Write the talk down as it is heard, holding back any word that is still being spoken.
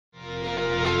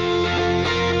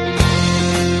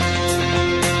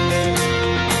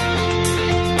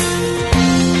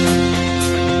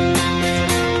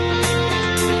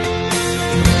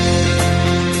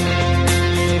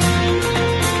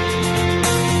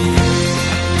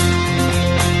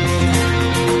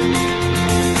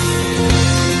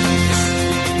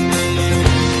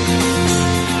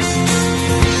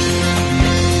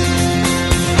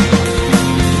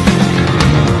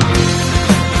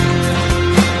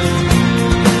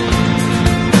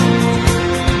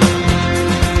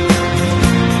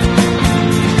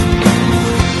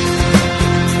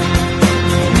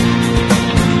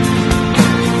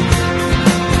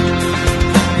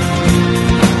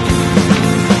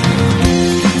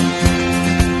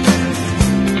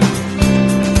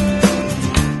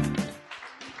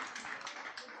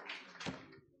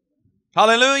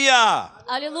Hallelujah.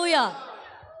 Аллилуйя.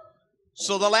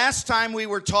 So the last time we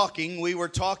were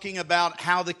talking about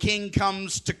how the king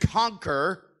comes to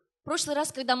conquer. В прошлый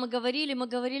раз, когда мы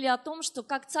говорили о том, что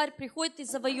как царь приходит и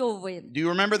завоевывает. Do you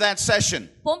remember that session?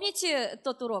 Помните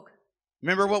тот урок?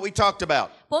 Remember what we talked about?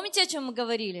 Помните, о чем мы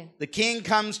говорили? The king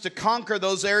comes to conquer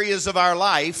those areas of our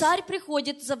life Царь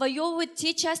приходит завоевывать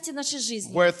те части нашей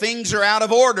жизни, where things are out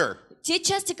of order, те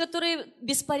части, которые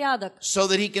беспорядок, so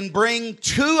that he can bring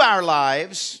to our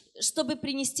lives чтобы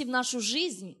принести в нашу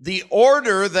жизнь the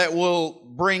order that will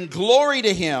bring glory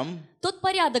to him. тот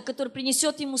порядок, который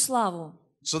принесет ему славу.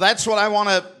 So that's what I want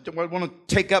to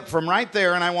take up from right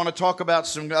there, and I want to talk about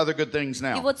some other good things И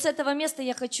now. вот с этого места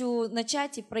я хочу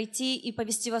начать и пройти и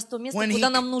повести вас в то место, When куда he-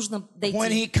 нам нужно When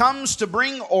дойти. he comes to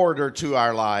bring order to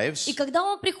our lives, И когда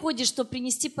он приходит, чтобы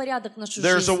принести порядок в нашу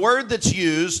there's a жизнь, word that's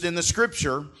used in the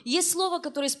scripture, есть слово,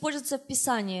 которое используется в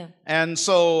Писании. and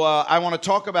so I want to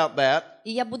talk about that.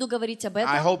 И я буду говорить об I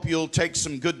этом. hope you'll take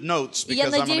some good notes, И я because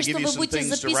I'm going to надеюсь, give что you вы some будете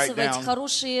things to write записывать down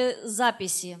хорошие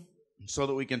записи, so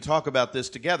that we can talk about this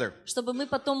together. чтобы мы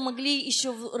потом могли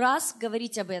еще раз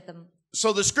говорить об этом.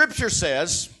 So the scripture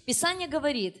says Писание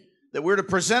говорит, that we're to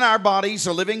present our bodies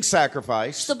a living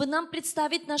sacrifice. чтобы нам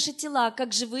представить наши тела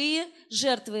как живые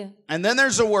жертвы. And then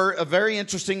there's a very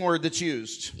interesting word that's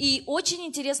used. И очень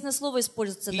интересное слово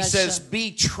используется He says, дальше.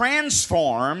 be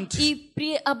transformed И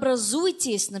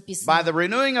преобразуйтесь, by написано, the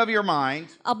renewing of your mind.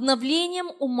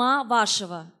 обновлением ума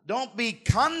вашего. Don't be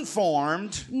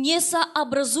conformed Не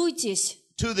сообразуйтесь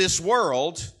to this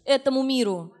world. этому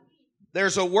миру.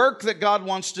 There's a work that God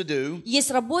wants to do,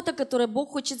 Есть работа, которую Бог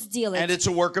хочет and сделать. it's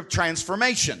a work of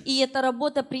transformation. И это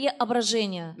работа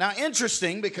преображения. Now,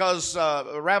 interesting, because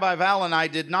Rabbi Val and I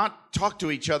did not talk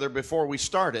to each other before we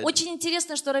started. Очень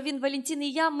интересно, что Раввин Валентин и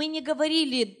я, мы не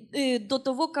говорили до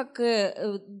того, как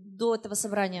до этого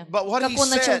собрания, But what как he он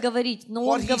начал said, говорить. Но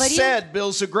what он he говорил, said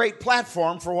builds a great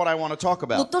platform for what I want to talk но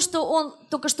about. то, что он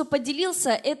только что поделился,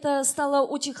 это стало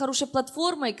очень хорошей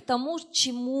платформой к тому,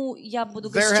 чему я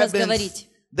буду сейчас говорить.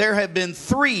 There have been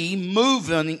three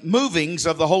movings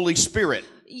of the Holy Spirit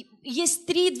Есть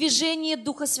 3 движения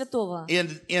Духа Святого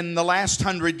in the last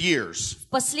 100 years. в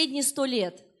последние 100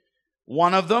 лет.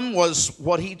 One of them was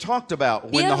what he talked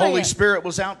about when the Holy Spirit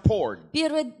was outpoured.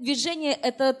 Первое движение –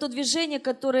 это то движение,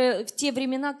 которое в те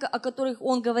времена, о которых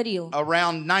он говорил.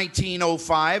 Around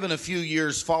 1905 and a few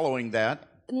years following that,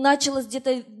 Началось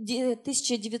где-то в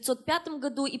 1905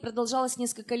 году и продолжалось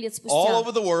несколько лет all спустя.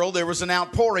 over the world there was an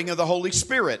outpouring of the Holy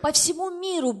Spirit. По всему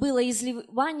миру было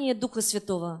изливание Духа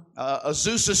Святого.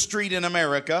 Azusa Street in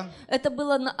America. Это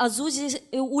было на Азузе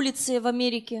улице в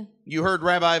Америке. You heard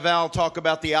Rabbi Val talk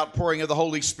about the outpouring of the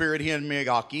Holy Spirit here in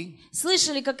Miyagi.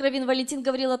 Слышали, как Раввин Валентин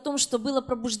говорил о том, что было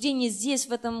пробуждение здесь,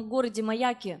 в этом городе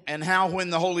Маяке. And how when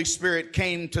the Holy Spirit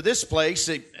came to this place,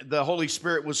 the Holy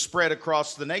Spirit was spread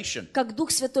across the nation. Как Дух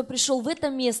Святой пришел в это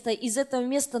место, из этого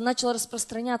места начал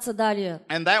распространяться далее.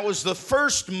 And that was the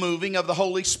first moving of the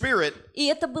Holy Spirit, И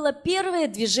это было первое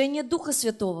движение Духа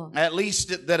Святого. at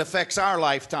least that affects our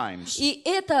lifetimes. И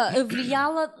это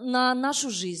влияло на нашу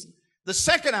жизнь. The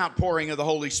second outpouring of the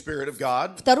Holy Spirit of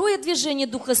God Второе движение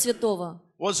Духа Святого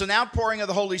was an outpouring of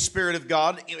the Holy Spirit of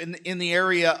God in the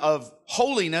area of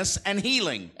holiness and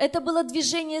healing. это было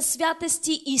движение святости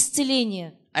и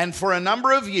исцеления. And for a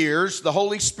number of years, the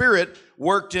Holy Spirit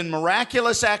worked in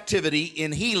miraculous activity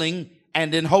in healing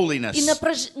and in holiness. И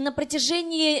на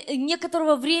протяжении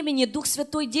некоторого времени Дух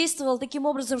Святой действовал таким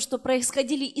образом, что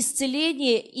происходили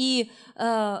исцеление и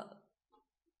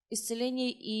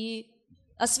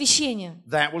освящение.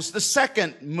 That was the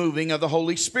second moving of the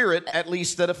Holy Spirit, at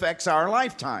least that affects our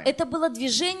lifetime. Это было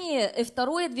движение,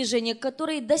 второе движение,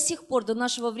 которое до сих пор, до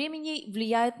нашего времени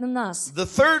влияет на нас. The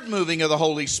third moving of the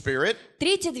Holy Spirit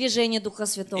Третье движение Духа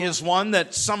Святого. is one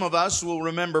that some of us will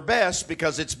remember best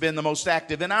because it's been the most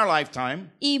active in our lifetime.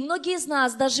 И многие из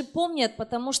нас даже помнят,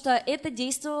 потому что это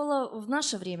действовало в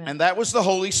наше время. And that was the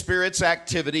Holy Spirit's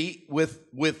activity with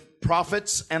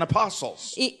prophets and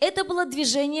apostles. И это было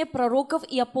движение пророков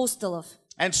и апостолов.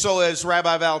 And so as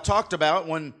Rabbi Val talked about,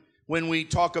 when we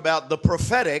talk about the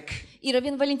prophetic, И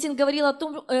Раввин Валентин говорил о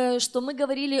том, что мы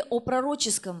говорили о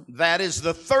пророческом. that is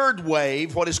the third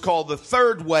wave, what is called the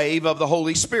third wave of the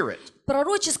Holy Spirit.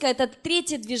 Пророческое – это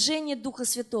третье движение Духа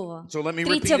Святого. So let me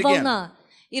Третья repeat again. волна.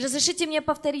 И разрешите мне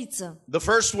повториться. The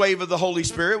first wave of the Holy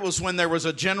Spirit was when there was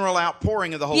a general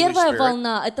outpouring of the Holy Первая Spirit.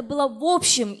 волна, это было в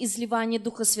общем изливание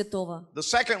Духа Святого. The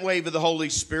second wave of the Holy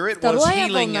Spirit was Вторая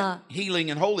healing волна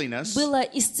and holiness. было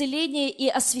исцеление и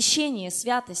освящение,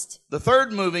 святость. The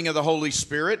third moving of the Holy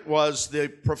Spirit was the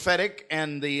prophetic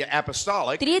and the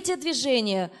apostolic. Третье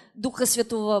движение Духа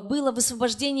Святого было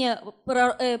высвобождение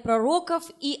пророков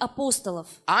и апостолов.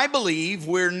 I believe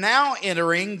we're now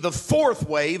entering the fourth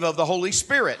wave of the Holy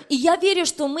Spirit. И я верю,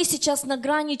 что мы сейчас на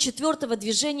грани четвертого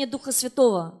движения Духа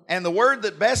Святого. And the word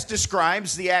that best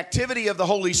describes the activity of the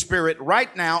Holy Spirit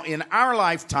right now in our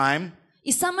lifetime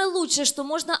И самое лучшее, что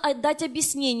можно дать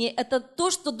объяснение, это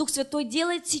то, что Дух Святой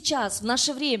делает сейчас, в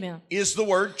наше время. is the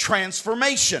word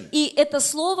transformation. И это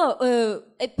слово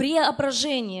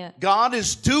преображение. God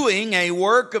is doing a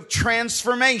work of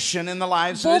transformation in the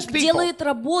lives of His Бог people. делает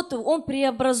работу, Он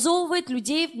преобразовывает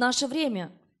людей в наше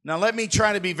время. Now let me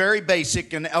try to be very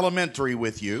basic and elementary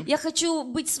with you. Я хочу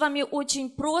быть с вами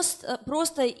очень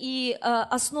просто и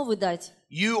основы дать.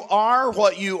 You are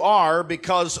what you are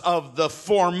because of the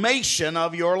formation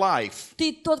of your life.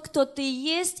 Ты тот, кто ты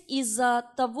есть, из-за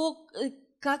того,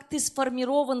 как ты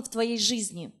сформирован в твоей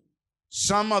жизни.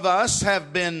 Some of us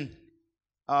have been,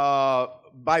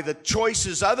 by the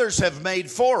choices others have made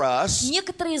for us,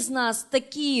 Некоторые из нас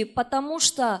такие, потому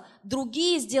что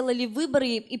другие сделали выборы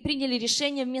и приняли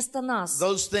решения вместо нас.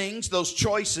 those things, those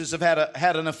choices have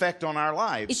had an effect on our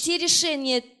И lives. те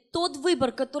решения, тот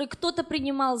выбор, который кто-то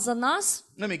принимал за нас,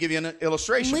 Let me give you an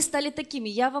illustration. мы стали такими.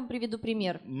 Я вам приведу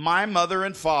пример. My mother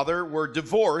and father were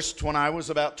divorced when I was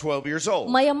about 12 years old.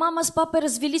 Моя мама с папой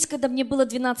развелись, когда мне было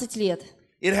 12 лет.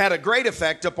 It had a great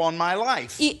effect upon my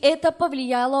life. И это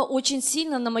повлияло очень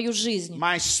сильно на мою жизнь.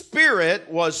 My spirit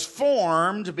was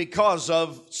formed because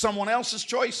of someone else's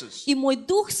choices. И мой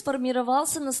дух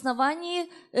сформировался на основании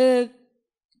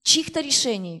чьих-то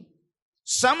решений.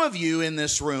 Some of you in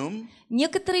this room,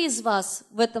 Некоторые из вас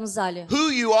в этом зале, who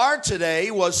you are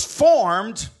today was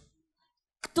formed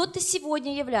кто ты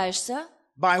сегодня являешься,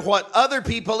 by what other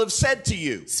people have said to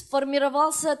you.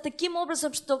 сформировался таким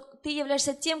образом, что ты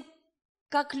являешься тем,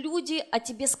 как люди о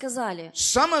тебе сказали.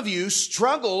 Some of you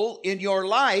struggle in your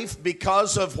life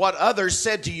because of what others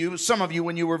said to you, some of you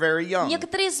when you were very young.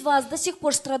 Некоторые из вас до сих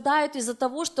пор страдают из-за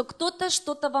того, что кто-то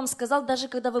что-то вам сказал, даже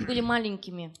когда вы были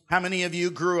маленькими. How many of you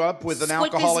grew up with an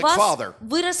Сколько из alcoholic вас father?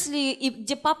 выросли, и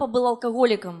где папа был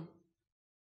алкоголиком?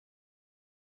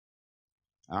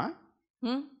 Huh?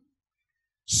 М?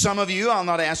 Some of you, I'll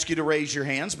not ask you to raise your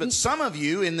hands, but some of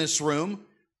you in this room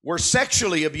were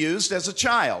sexually abused as a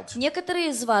child. Некоторые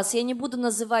из вас, я не буду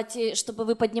называть, чтобы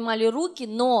вы поднимали руки,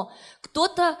 но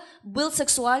кто-то был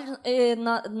сексуально,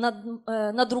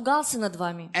 надругался над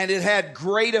вами. And it had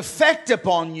great effect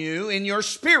upon you in your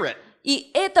spirit.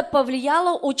 И это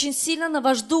повлияло очень сильно на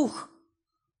ваш дух.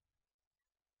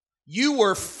 You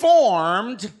were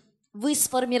formed. Вы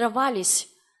сформировались.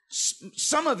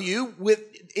 Some of you,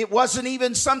 it wasn't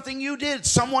even something you did.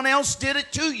 Someone else did it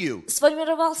to you.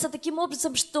 Сформировался таким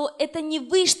образом, что это не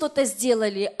вы что-то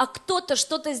сделали, а кто-то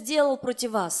что-то сделал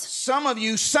против вас. Some of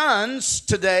you sons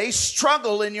today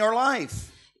struggle in your life.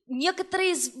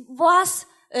 Некоторые из вас,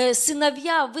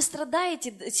 сыновья, вы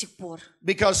страдаете до сих пор.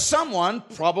 Because someone,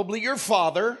 probably your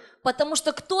father, Потому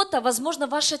что кто-то, возможно,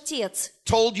 ваш отец,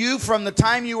 told you from the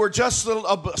time you were just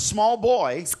a small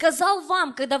boy, сказал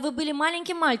вам, когда вы были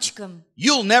маленьким мальчиком,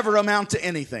 you'll never amount to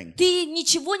anything. ты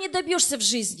ничего не добьешься в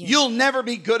жизни. You'll never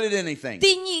be good at anything.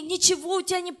 Ничего у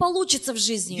тебя не получится в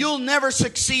жизни. You'll never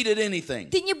succeed at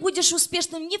anything. Ты не будешь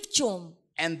успешным ни в чем.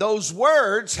 And those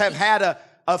words have had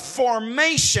a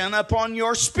formation upon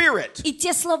your spirit. И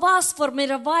те слова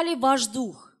сформировали ваш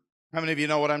дух. How many of you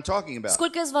know what I'm talking about?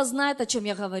 Сколько из вас знает, о чем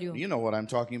я говорю? You know what I'm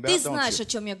talking about, Ты don't знаешь, you? о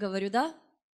чем я говорю, да?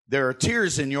 There are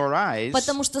tears in your eyes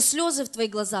Потому что слезы в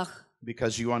твоих глазах.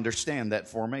 because you understand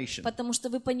that formation. Потому что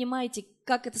вы понимаете,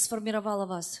 как это сформировало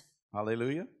вас.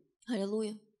 Hallelujah.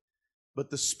 Аллилуйя. But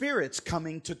the Spirit's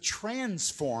coming to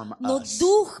transform Но us.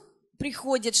 Дух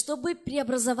приходит, чтобы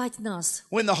преобразовать нас.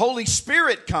 When the Holy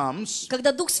Spirit comes,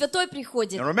 Когда Дух Святой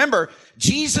приходит, now remember,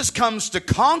 Jesus comes to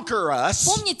conquer us.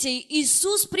 помните,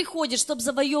 Иисус приходит, чтобы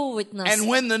завоевывать нас. And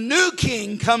when the new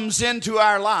king comes into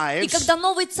our И lives, когда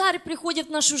новый царь приходит в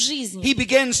нашу жизнь, he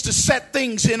begins to set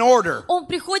things in order. он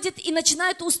приходит и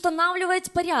начинает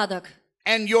устанавливать порядок.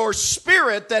 And your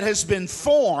spirit that has been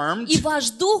formed, И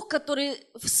ваш дух, который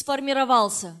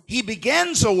сформировался, he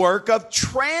begins a work of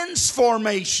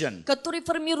transformation. который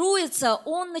формируется,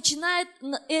 он начинает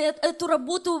эту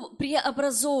работу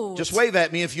преобразовывать. Just wave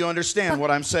at me if you understand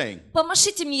what I'm saying.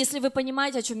 Помашите мне, если вы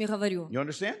понимаете, о чем я говорю. You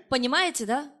understand? Понимаете,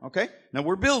 да? Okay. Now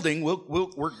we're building. We're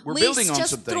Мы building on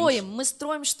сейчас some things. строим, мы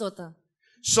строим что-то.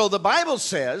 So the Bible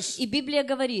says, И Библия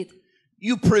говорит,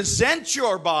 you present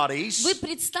your bodies вы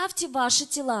представьте ваши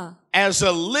тела as a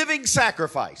living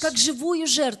sacrifice. как живую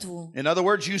жертву. In other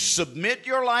words, you submit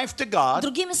your life to God.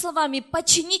 Другими словами,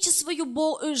 подчините свою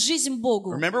жизнь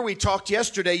Богу. Remember, we talked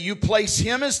yesterday, you place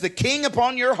Him as the king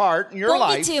upon your heart and your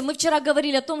life. Помните, мы вчера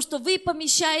говорили о том, что вы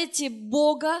помещаете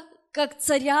Бога как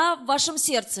царя в вашем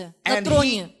сердце, на And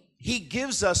троне. He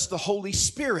gives us the Holy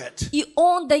Spirit. И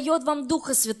Он дает вам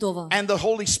Духа Святого. And the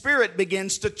Holy Spirit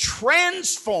begins to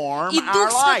transform И our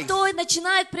Дух life. Святой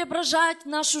начинает преображать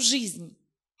нашу жизнь.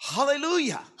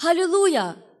 Hallelujah.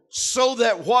 Аллилуйя! So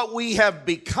that what we have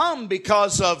become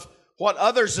because of what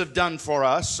others have done for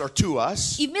us or to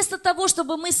us, И вместо того,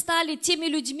 чтобы мы стали теми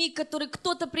людьми, которые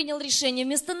кто-то принял решение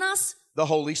вместо нас, the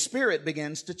Holy Spirit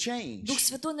begins to Дух change.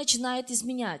 Святой начинает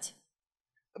изменять.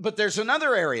 But there's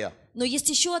another area. Но есть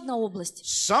еще одна область.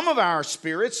 Some of our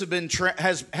spirits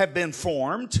have been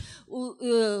formed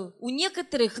У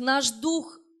некоторых наш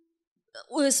дух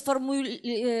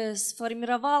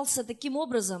сформировался таким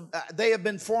образом, they have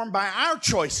been formed by our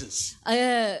choices,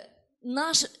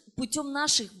 путем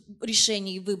наших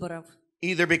решений и выборов.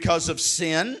 either because of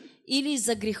sin Или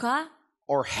из-за греха,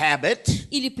 or habit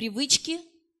или привычки,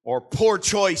 or poor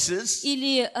choices.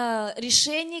 или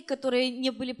решений, которые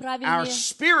не были Our правильные.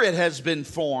 spirit has been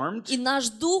formed И наш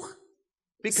дух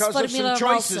because of some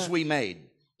choices we made.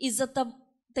 из-за того,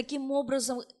 таким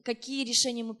образом, какие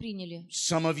решения мы приняли.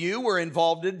 Some of you were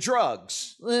involved in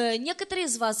drugs. Некоторые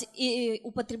из вас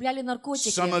употребляли наркотики.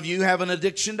 Some of you have an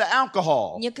addiction to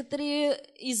alcohol. Некоторые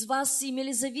из вас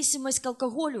имели зависимость к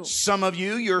алкоголю. Some of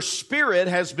you, your spirit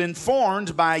has been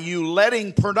formed by you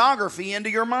letting pornography into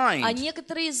your А mind.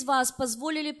 некоторые из вас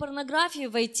позволили порнографии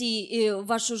войти в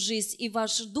вашу жизнь, и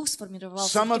ваш дух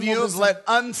сформировался Some of таким you have образом. let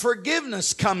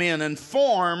unforgiveness come in and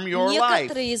form your life.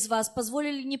 Некоторые из вас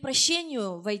позволили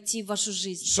непрощению войти в вашу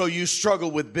жизнь. So you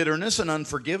struggle with bitterness and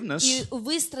unforgiveness. И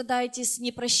вы страдаете с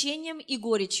непрощением и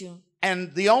горечью.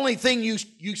 And the only thing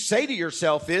you say to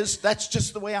yourself is, that's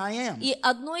just the way I am. И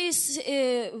одно из,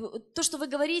 то, что вы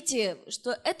говорите,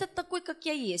 что это такой, как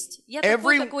я есть. Я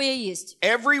такой, какой я есть.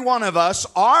 Every one of us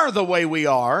are the way we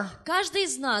are Каждый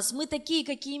из нас, мы такие,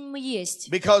 какими мы есть.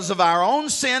 because of our own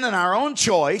sin and our own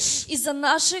choice, Из-за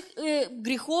наших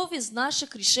грехов, из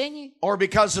наших решений. or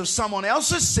because of someone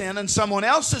else's sin and someone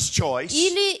else's choice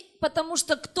Или потому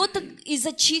что кто-то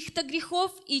из-за чьих-то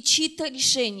грехов и чьих-то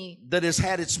решений, that has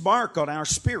had its mark on our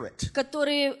spirit.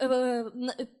 которые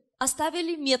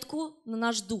оставили метку на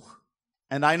наш дух.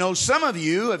 And I know some of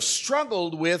you have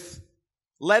struggled with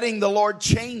letting the Lord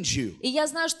change you. И я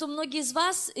знаю, что многие из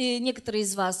вас, некоторые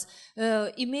из вас,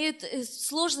 имеют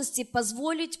сложности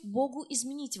позволить Богу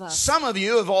изменить вас. Some of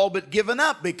you have all but given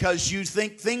up because you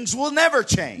think things will never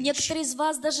change. Некоторые из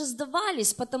вас даже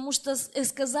сдавались, потому что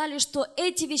сказали, что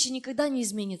эти вещи никогда не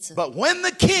изменятся. But when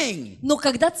the king Но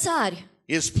когда царь,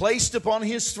 is placed upon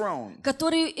his throne,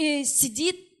 который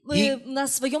сидит на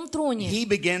своем троне, he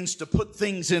begins to put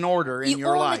things in order in и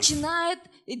your он life. начинает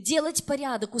делать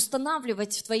порядок,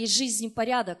 устанавливать в твоей жизни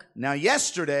порядок. Now,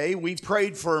 yesterday we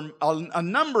prayed for a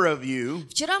number of you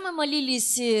Вчера мы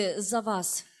молились за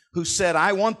вас, who said,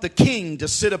 I want the king to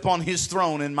sit upon his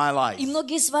throne in my life. и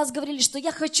многие из вас говорили, что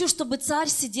я хочу, чтобы царь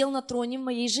сидел на троне в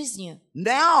моей жизни.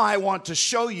 Now I want to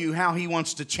show you how he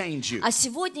wants to change you. А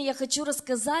сегодня я хочу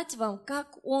рассказать вам, как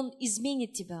он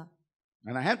изменит тебя.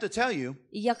 And I have to tell you,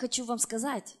 И я хочу вам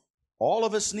сказать, all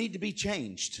of us need to be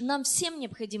changed. нам всем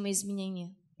необходимы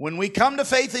изменения. When we come to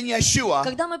faith in Yeshua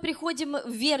Когда мы приходим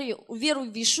в веру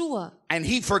в Иешуа, and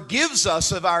he forgives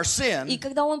us of our и sin,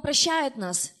 когда он прощает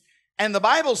нас, and the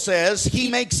Bible says he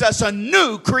makes us a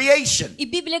new creation. и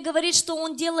Библия говорит, что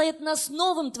он делает нас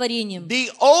новым творением.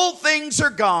 The old things are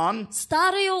gone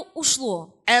Старое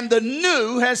ушло, and the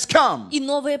new has come. и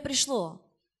новое пришло.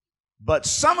 But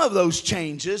some of those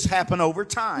changes happen over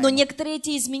Но time. некоторые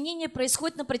эти изменения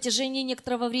происходят на протяжении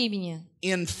некоторого времени.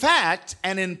 In fact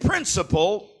and in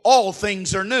principle, all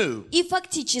things are new. И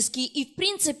фактически, и в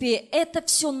принципе, это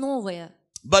все новое.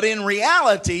 But in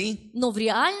reality, Но в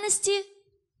реальности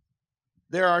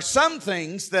there are some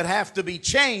things that have to be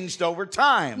changed over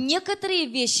time. некоторые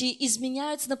вещи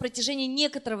изменяются на протяжении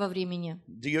некоторого времени.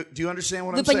 Do you understand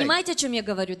what Вы I'm saying? понимаете, о чем я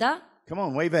говорю, да? Come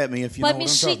on, wave at me if you know what I'm talking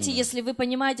Помешите, about. если вы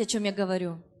понимаете, о чем я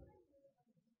говорю.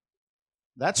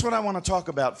 That's what I want to talk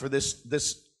about for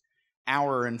this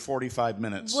hour and 45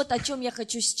 minutes. Вот о чем я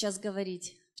хочу сейчас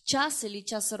говорить. Час или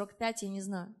час 45, я не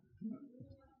знаю.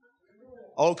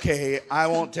 Okay, I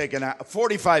won't take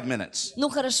 45 minutes. Ну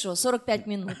хорошо, 45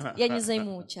 минут. Я не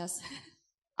займу час.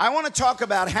 I want to talk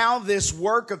about how this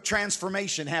work of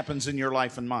transformation happens in your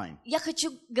life and mine. Я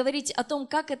хочу говорить о том,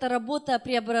 как эта работа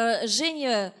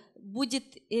преображения будет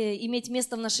иметь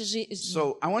место в нашей жизни.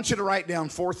 So I want you to write down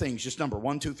 4 things, just number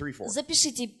 1, 2, 3, 4.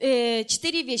 Запишите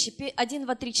 4 вещи. 1,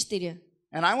 2, 3, 4.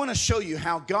 And I want to show you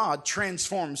how God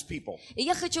transforms people. И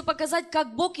я хочу показать,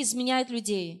 как Бог изменяет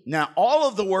людей. Now, all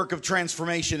of the work of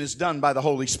transformation is done by the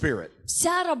Holy Spirit.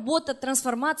 Вся работа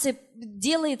трансформации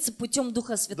делается путем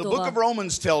Духа The book of Святого.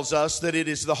 Romans tells us that it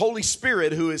is the Holy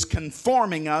Spirit who is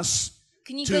conforming us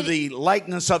to the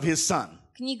likeness of His Son.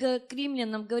 Книга к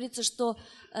Римлянам говорится, что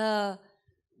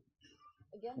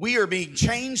We are being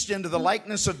changed into the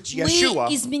likeness of мы Yeshua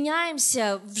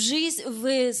изменяемся в жизнь,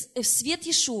 в свет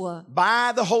Иешуа,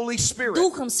 by the Holy Spirit.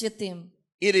 Духом Святым.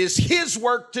 It is His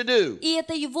work to do. И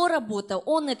это Его работа,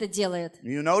 Он это делает.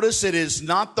 You notice it is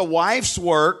not the wife's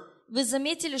work Вы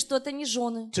заметили, что это не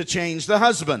жены to change the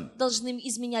husband. должны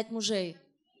изменять мужей.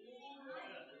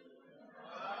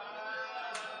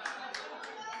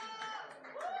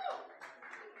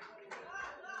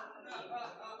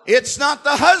 It's not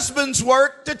the husband's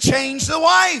work to change the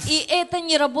wife. И это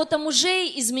не работа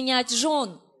мужей изменять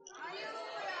жен.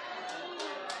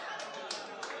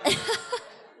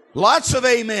 Lots of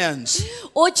amens.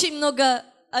 Очень много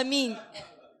аминь.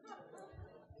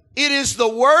 It is the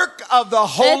work of the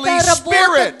Holy Это работа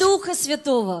Spirit. Духа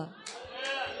Святого.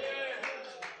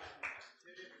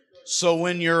 So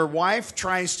when your wife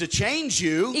tries to change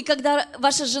you, И когда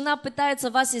ваша жена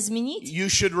пытается вас изменить, you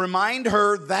should remind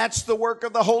her that's the work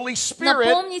of the Holy Spirit.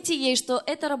 напомните ей, что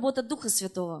это работа Духа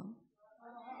Святого.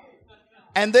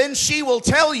 And then she will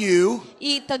tell you,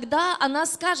 И тогда она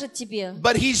скажет тебе,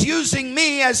 but he's using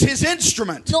me as his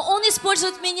instrument. но он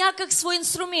использует меня как свой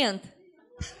инструмент.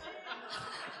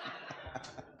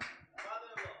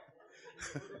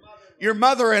 Your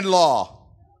mother-in-law.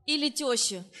 Или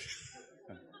тещу.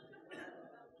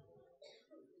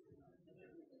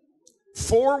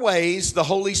 4 ways the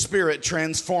Holy Spirit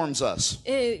transforms us.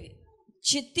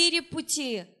 4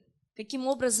 пути, каким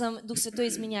образом Дух Святой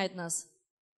изменяет нас.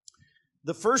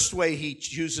 The first way he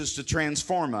chooses to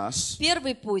transform us,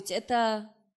 Первый путь — это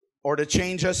or to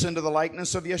change us into the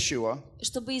likeness of Yeshua,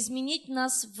 чтобы изменить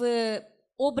нас в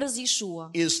образ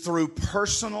Иешуа. is through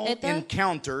personal Это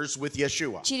encounters with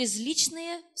Yeshua. через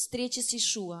личные встречи с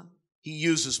Иешуа. He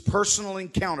uses personal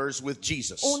encounters with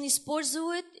Jesus. Он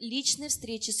использует личные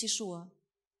встречи с Иешуа.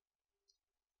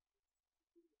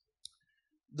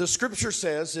 The scripture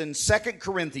says in 2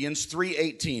 Corinthians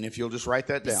 3:18, if you'll just write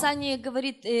that down. Писание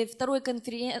говорит 2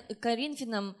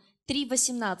 Коринфянам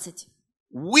 3:18.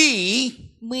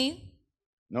 Мы,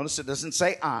 Notice it doesn't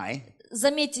say I.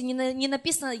 заметьте, не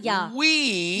написано «я».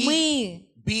 We Мы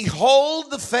behold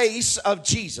the face of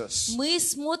Jesus.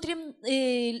 смотрим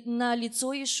на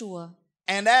лицо Иешуа.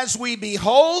 And as we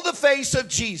behold the face of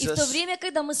И в то Jesus, время,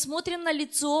 когда мы смотрим на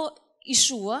лицо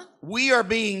Иешуа, we are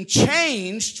being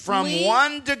changed from Мы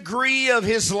one degree of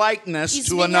his likeness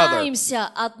to another. изменяемся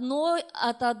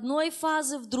от одной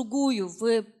фазы в другую,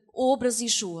 в образ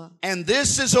Иешуа. And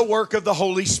this is a work of the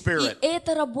Holy И Spirit.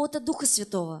 это работа Духа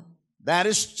Святого. That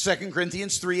is 2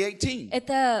 Corinthians 3:18.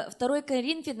 Это 2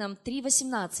 Коринфянам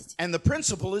 3:18. And the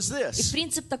principle is И this.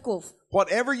 принцип таков.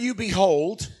 Whatever you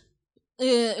behold,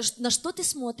 На что ты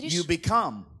смотришь, you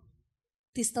become.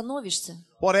 ты становишься.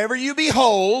 Whatever you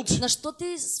behold, На что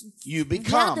ты you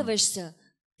become. вглядываешься,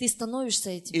 ты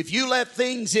становишься этим. If you let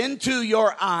things into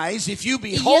your eyes, if you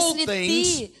И behold если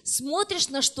things, ты смотришь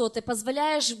на что-то,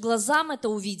 позволяешь глазам это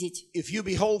увидеть. if you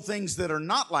behold things that are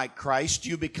not like Christ,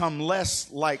 you become less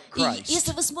like И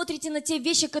если Christ. вы смотрите на те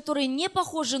вещи, которые не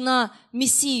похожи на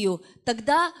Мессию,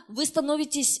 тогда вы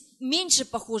становитесь меньше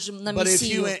похожим на But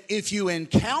Мессию. if you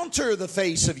encounter the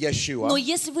face of Но Yeshua,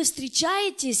 если вы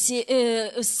встречаетесь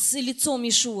с лицом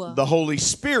Иешуа, the Holy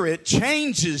Spirit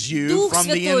changes you Дух from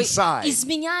the Святой inside.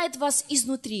 изменяет вас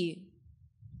изнутри.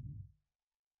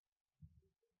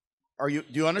 Do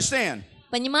you understand?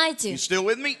 Понимаете? You still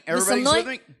with me? Вы со Everybody's мной? with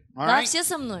me? All Да, right. все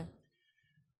со мной.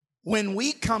 When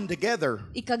we come together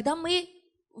И когда мы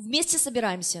вместе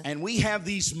собираемся, and we have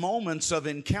these moments of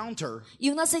encounter, и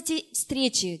у нас эти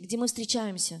встречи, где мы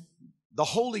встречаемся, the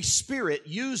Holy Spirit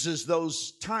uses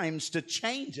those times to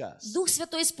change us. Дух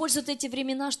Святой использует эти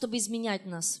времена, чтобы изменять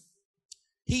нас.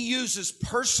 He uses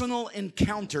personal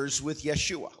encounters with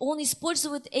Yeshua. Он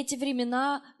использует эти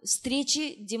времена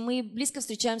встречи, где мы близко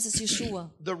встречаемся с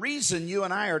Иешуа. The reason you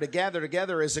and I are to gather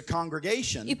together as a И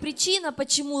congregation причина,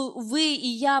 почему вы и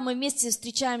я, мы вместе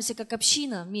встречаемся как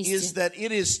община is вместе, that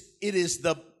it is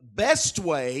the best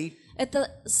way это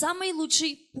самый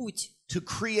лучший путь. to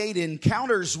create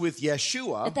encounters with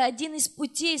Yeshua Это один из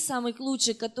путей самых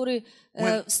лучших, который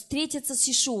встретиться с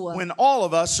Иешуа. when all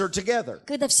of us are together.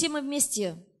 Когда все мы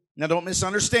вместе. Now don't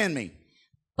misunderstand me.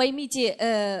 Поймите,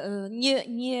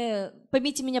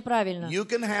 поймите меня правильно. You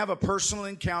can have a personal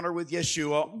encounter with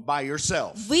Yeshua by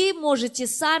yourself. Вы можете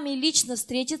сами лично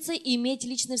встретиться и иметь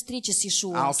личные встречи с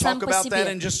Иешуа, I'll сам talk по about that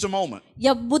себе. in just a moment.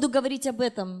 Я буду говорить об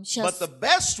этом But сейчас. the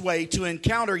best way to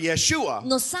encounter Yeshua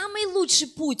Но самый лучший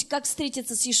путь, как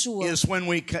встретиться с Иешуа, is when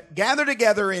we gather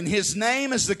together in His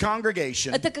name as the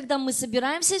congregation. это когда мы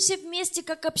собираемся все вместе,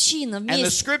 как община, And the вместе.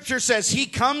 scripture says He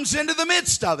comes into the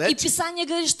midst of И it Писание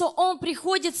говорит, что Он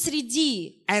приходит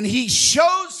среди, and He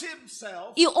shows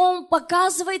Himself. и Он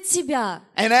показывает себя.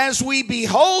 And as we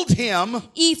behold Him,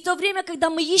 И в то время, когда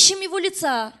мы ищем Его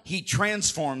лица, He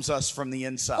transforms us from the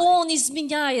inside. Он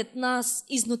изменяет нас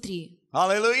изнутри.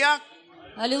 Hallelujah.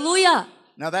 Аллилуйя!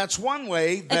 Now that's one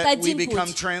way Это that we один become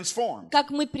путь. transformed. Как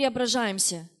мы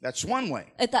преображаемся. That's one way.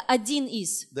 Это один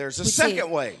из There's a путей.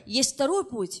 second way. Есть второй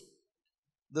путь.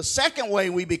 The second way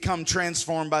we become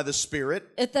transformed by the Spirit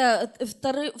Это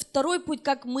второй путь,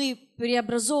 как мы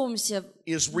преобразовываемся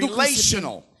is Духом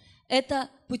relational. Святым. Это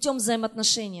путем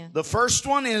взаимоотношения. The first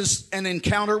one is an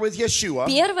encounter with Yeshua.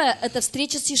 Первое – это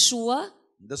встреча с Иешуа.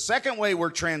 The second way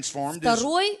we're transformed is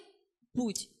Второй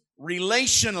путь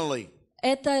relationally. –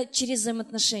 это через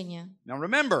взаимоотношения. Now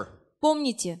remember,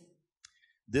 Помните,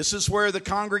 this is where the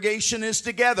congregation is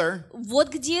together. вот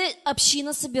где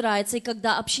община собирается, и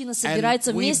когда община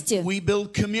собирается And вместе, we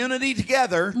build community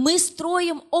together. мы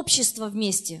строим общество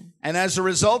вместе. And as a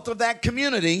result of that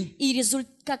community, И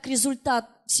как результат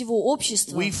всего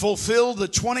общества, we fulfill the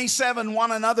 27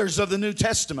 one another's of the New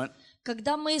Testament.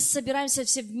 когда мы собираемся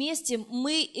все вместе,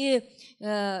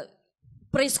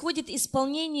 происходит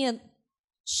исполнение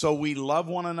So we love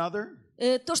one another.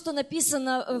 то, что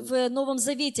написано в Новом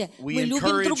Завете. We Мы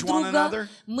любим друг encourage one друга, another.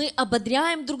 мы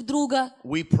ободряем друг друга,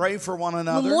 We pray for one мы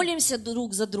another. молимся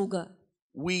друг за друга.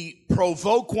 We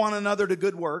provoke one another to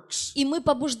good works. И мы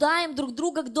побуждаем друг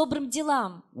друга к добрым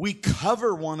делам. We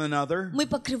cover one another. Мы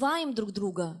покрываем друг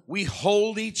друга. We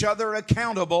hold each other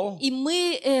accountable. И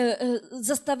мы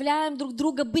заставляем друг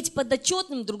друга быть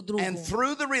подотчетным друг другу. And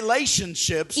through the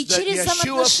relationships И that через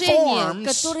Yeshua взаимоотношения, forms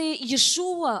которые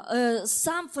Иешуа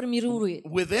сам формирует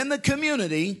within the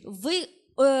community, в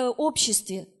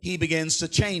обществе, He begins to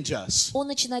change us. Он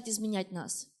начинает изменять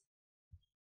нас.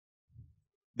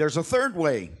 There's a third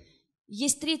way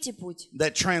Есть третий путь,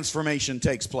 that transformation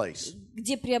takes place.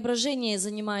 где преображение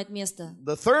занимает место.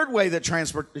 The third way that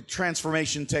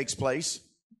transformation takes place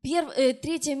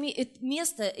Третье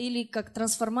место, или как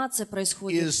трансформация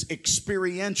происходит, is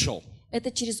experiential. это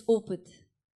через опыт.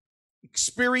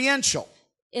 Experiential.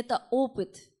 Это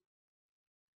опыт.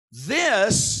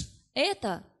 This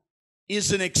Это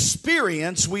is an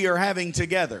experience we are having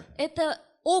together.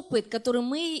 опыт, который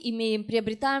мы имеем,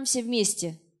 приобретаем все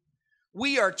вместе.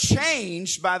 We are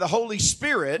changed by the Holy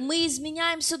Spirit Мы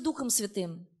изменяемся Духом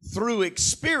Святым through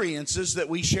experiences that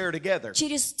we share together.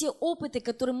 через те опыты,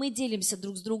 которые мы делимся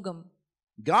друг с другом.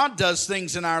 God does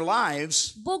things in our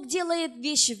lives Бог делает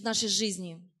вещи в нашей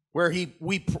жизни.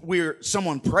 where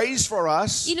someone prays for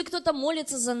us, Или кто-то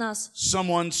молится за нас,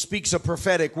 someone speaks a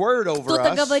prophetic word over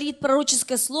кто-то us. говорит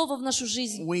пророческое слово в нашу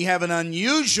жизнь. We have an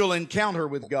unusual encounter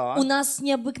with У God. нас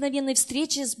необыкновенные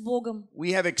встречи с Богом.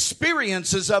 We have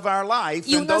experiences of our life,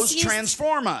 И у and нас those есть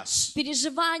transform us.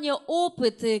 Переживания,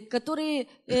 опыты, которые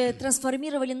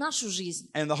трансформировали нашу жизнь.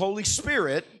 And the Holy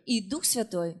Spirit И Дух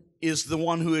Святой, is the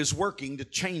one who is working to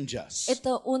change us.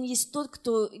 это Он есть тот,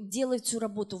 кто делает всю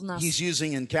работу в нас. He's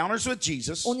using encounters with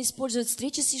Jesus. Он использует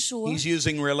встречи с Иешуа. He's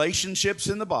using relationships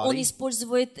in the Он body.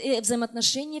 использует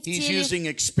взаимоотношения в He's теле. using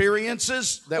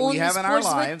experiences that Он we have in our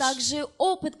использует lives. также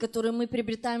опыт, который мы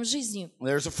приобретаем в жизни.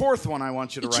 There's a fourth one I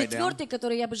want you И to write down. четвертый,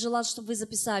 который я бы желала, чтобы вы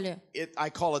записали.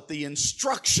 I call it the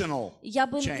instructional Я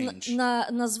бы change.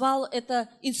 назвал это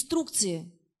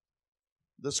инструкции.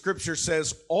 The scripture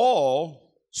says all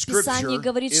Писание scripture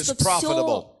говорит, is что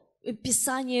profitable. все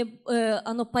Писание,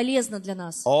 оно полезно для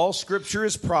нас. All scripture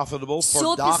is profitable Все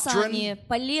for doctrine, Писание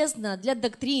полезно для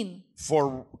доктрин,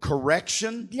 for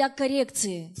correction, для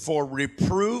коррекции, for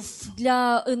reproof,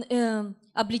 для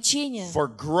обличения, for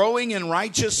growing in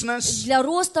righteousness. для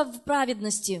роста в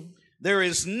праведности. There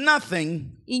is nothing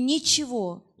И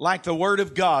ничего like the Word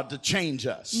of God to change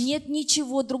us. Нет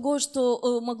ничего другого,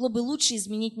 что могло бы лучше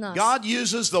изменить нас. God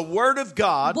uses the Word of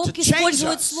God Бог to change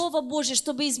использует us. Слово Божье,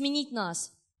 чтобы изменить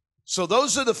нас. So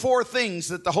those are the four things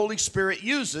that the Holy Spirit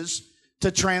uses to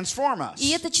transform us.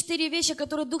 И это 4 вещи,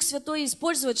 которые Дух Святой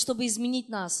использует, чтобы изменить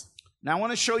нас. Now I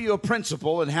want to show you a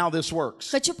principle and how this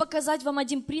works. Хочу показать вам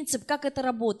один принцип, как это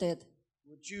работает.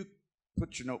 Would you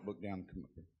put your notebook down and come up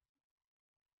here?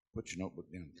 Put your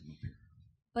notebook down and come up here.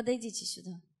 Подойдите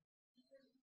сюда.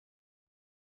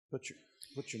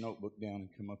 Put your notebook down and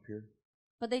come up here.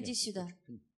 Подойди сюда.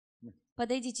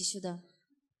 Подойдите сюда.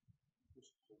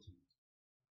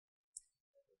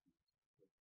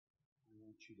 I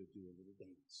want you to do a little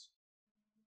dance.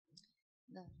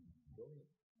 Да.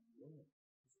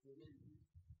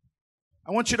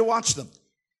 I want you to watch them.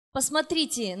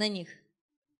 Посмотрите на них.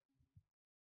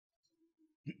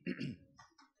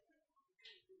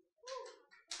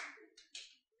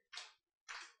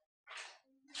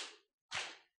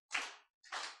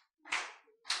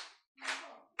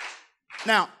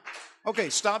 Now, okay,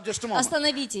 stop just a moment.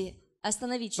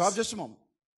 Остановитесь. Stop just a moment.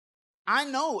 I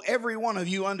know every one of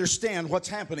you understand what's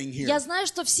happening here. Я знаю,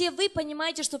 что все вы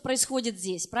понимаете, что происходит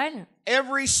здесь, правильно?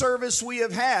 Every service we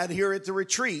have had here at the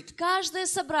retreat, Каждое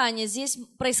собрание здесь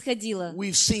происходило.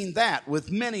 we've seen that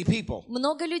with many people.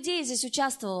 Много людей здесь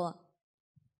участвовало.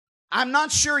 I'm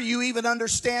not sure you even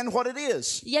understand what it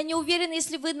is Я не уверена,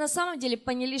 если вы на самом деле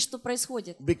поняли, что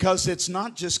происходит. because it's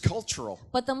not just cultural.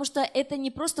 Потому что это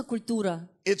не просто культура.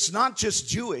 It's not just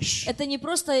Jewish. Это не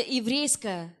просто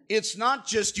еврейская. It's not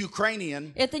just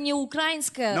Ukrainian. Это не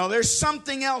украинская. No, there's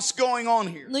something else going on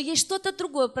here. Но есть что-то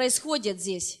другое происходит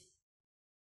здесь.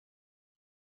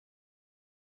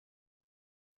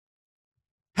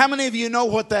 How many of you know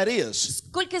what that is?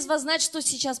 Сколько из вас знает, что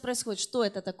сейчас происходит? Что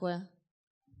это такое?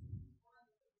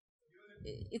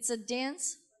 It's a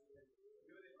dance.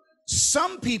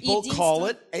 Some people call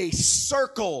it a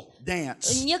circle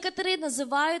dance. Некоторые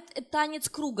называют танец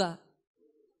круга.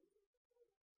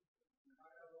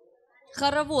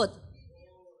 Хоровод.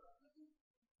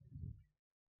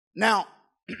 Now,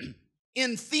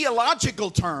 in theological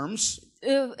terms,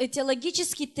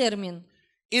 Теологический термин.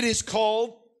 it is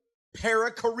called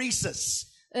perichoresis.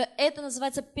 Это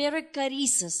называется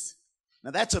перикорисис. Now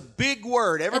that's a big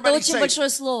word. Это Everybody очень say большое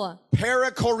слово.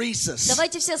 perichoresis.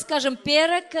 Давайте все скажем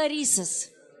перикорисис.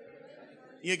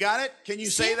 You got it? Can you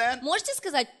say that? Можете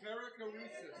сказать?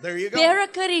 There you go.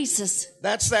 Перикорисис.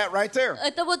 That's that right there.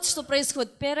 Это вот что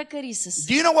происходит. Перикорисис.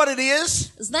 Do you know what it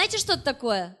is? Знаете, что это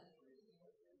такое?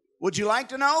 Would you like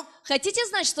to know? Хотите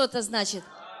знать, что это значит?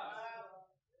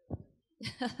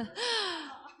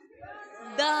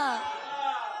 Да.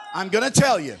 I'm going to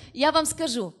tell you. Я вам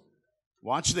скажу.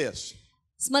 Watch this.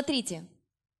 Смотрите.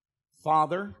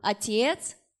 Father,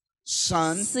 Отец,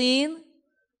 Son, Сын,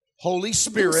 Holy Дух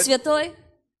Spirit, Святой.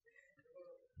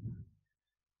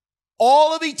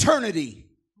 all of eternity,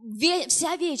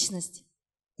 Вся вечность.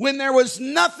 when there was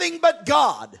nothing but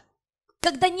God,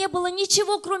 Когда не было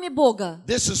ничего, кроме Бога.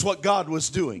 this is what God was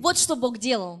doing. Вот что Бог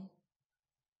делал.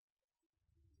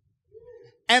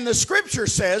 And the scripture И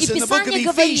says in the book of Писание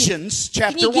говорит Ephesians, в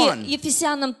chapter книге 1,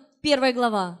 Ефесянам 1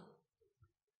 глава,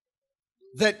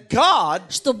 that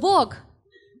God что Бог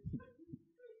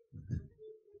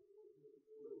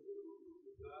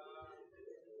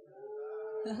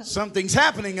something's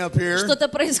happening up here. что-то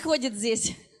происходит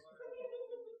здесь.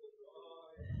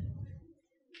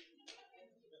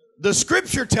 The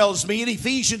scripture tells me in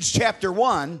Ephesians chapter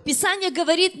 1, Писание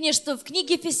говорит мне, что в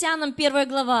книге Ефесянам 1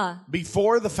 глава,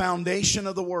 before the foundation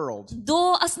of the world,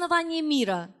 до основания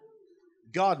мира,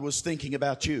 God was thinking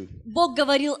about you. Бог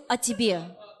говорил о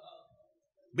тебе.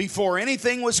 Before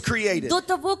anything was created, До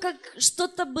того, как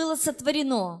что-то было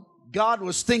сотворено, God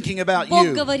was thinking about Бог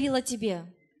you. говорил о тебе.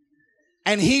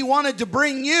 And He wanted to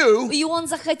bring you И Он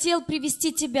захотел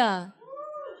привести тебя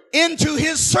into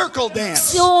His circle в dance.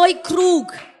 свой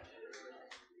круг.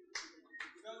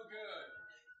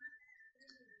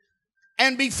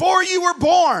 And before you were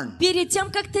born, Перед тем,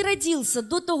 как ты родился,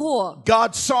 до того,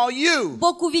 God saw you.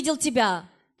 Бог увидел тебя.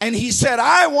 And He said,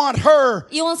 I want her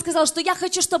И Он сказал, что я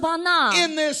хочу, чтобы она,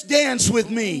 in this dance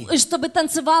with me. чтобы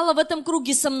танцевала в этом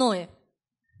круге со мной.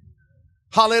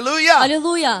 Hallelujah.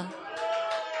 Аллилуйя.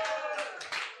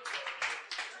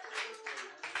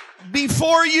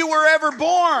 Before you were ever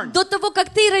born, До того,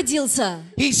 как ты родился,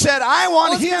 He said, I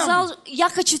Он want him сказал, я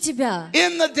хочу тебя,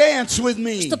 in the dance with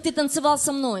me. чтобы ты танцевал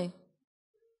со мной.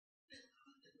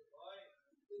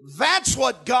 That's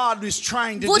what God is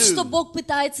trying to Вот что do. Бог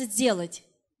пытается сделать.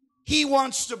 He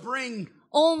wants to bring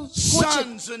Он хочет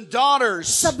sons and daughters,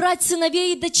 собрать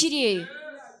сыновей и дочерей,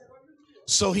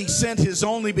 So he sent his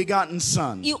only begotten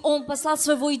son, И Он послал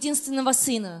Своего единственного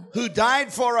Сына, who died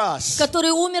for us,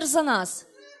 который умер за нас,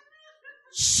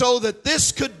 so that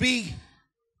this could be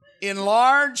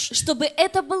enlarged, чтобы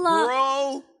это было,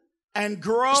 grow, and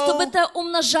grow. чтобы это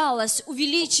умножалось,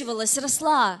 увеличивалось,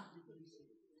 росла.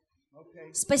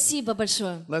 Спасибо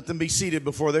большое. Let them be seated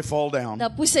before they fall down. Да,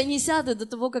 пусть они сядут до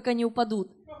того, как они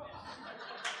упадут.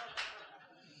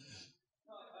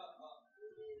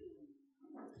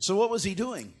 So what was he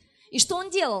doing? И что Он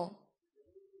делал?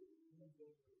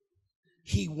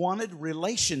 He wanted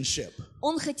relationship.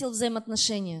 Он хотел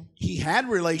взаимоотношения. He had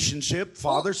relationship,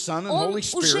 Father, Son, and Он Holy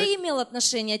уже Spirit, имел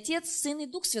отношения, Отец, Сын и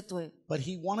Дух Святой. but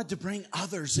he wanted to bring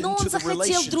others Но into Он the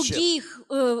захотел relationship. других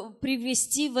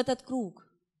привести в этот круг,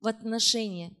 в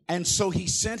отношения. And so he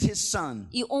sent his son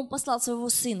И Он послал Своего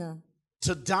Сына,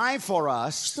 to die for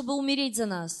us, чтобы умереть за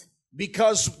нас.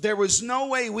 because there was no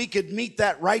way we could meet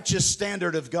that righteous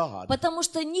standard of God. Потому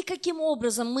что никаким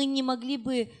образом мы не могли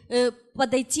бы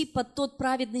подойти под тот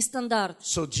праведный стандарт.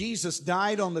 So Jesus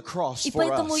died on the cross И for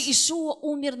поэтому us, Иешуа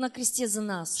умер на кресте за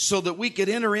нас. so that we could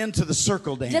enter into the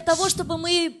circle Для dance. того, чтобы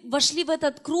мы вошли в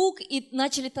этот круг и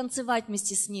начали танцевать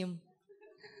вместе с Ним.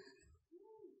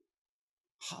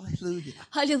 Hallelujah.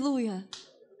 Аллилуйя!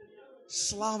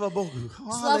 Slava Bogu.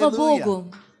 Слава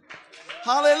Богу!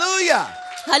 Hallelujah.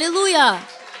 Аллилуйя!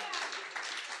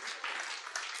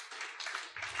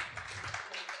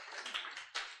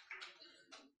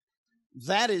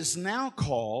 That is now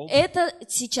called Это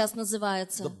сейчас the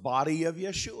называется body of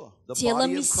Yeshua, the тело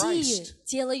body of Мессии, Christ.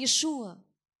 тело Иешуа.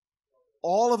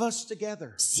 All of us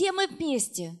together, Все мы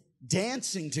вместе.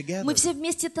 dancing together, Мы все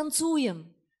вместе танцуем.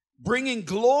 bringing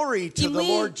glory И to the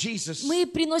Lord Jesus, мы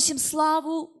приносим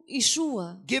славу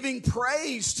Иешуа. giving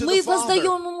praise to the Мы Father,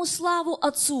 воздаем Ему славу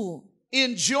Отцу.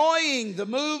 enjoying the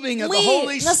moving of the Мы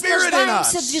Holy Spirit in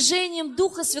наслаждаемся us. движением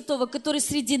Духа Святого, который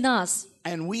среди нас.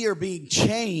 And we are being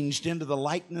changed into the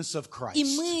likeness of И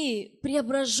Christ.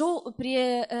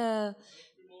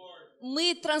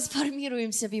 мы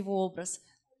трансформируемся в Его образ.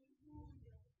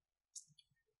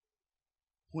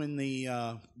 When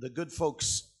the good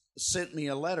folks sent me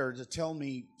a letter to tell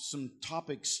me some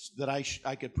topics that I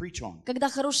could preach on, Когда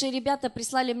хорошие ребята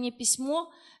прислали мне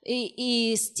письмо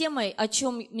и с темой, о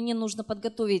чем мне нужно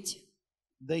подготовить,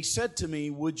 they said to me,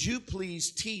 would you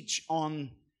please teach on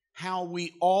how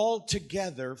we all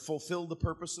together fulfill the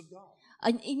purpose of God?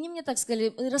 они мне так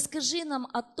сказали: расскажи нам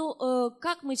о том,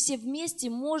 как мы все вместе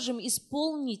можем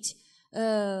исполнить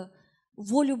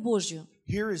волю Божью.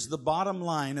 Here is the bottom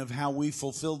line of how we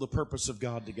fulfill the purpose of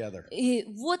God together. И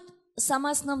вот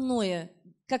самое основное,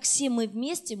 как все мы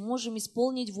вместе можем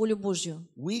исполнить волю Божью.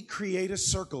 We create a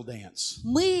circle dance.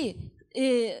 Мы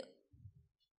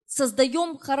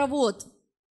создаем хоровод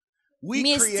We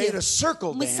вместе. create a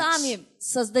circle Мы dance сами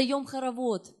создаем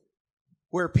хоровод.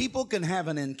 where people can have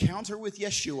an encounter with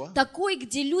Yeshua. Такой,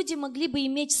 где люди могли бы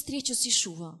иметь встречу с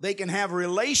Иешуа. They can have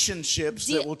relationships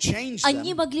Где that will change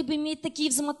они them. могли бы иметь такие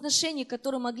взаимоотношения,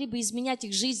 которые могли бы изменять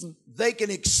их жизнь. They can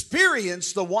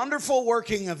experience the wonderful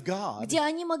working of God. Где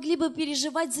они могли бы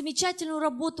переживать замечательную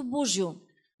работу Божью.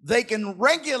 They can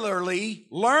regularly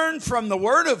learn from the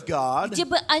Word of God. Где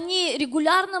бы они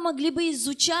регулярно могли бы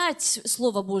изучать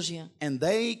Слово Божье. And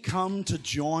they come to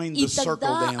join И the circle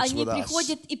тогда dance они with us.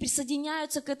 приходят и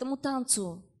присоединяются к этому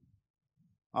танцу.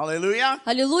 Hallelujah.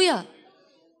 Аллилуйя!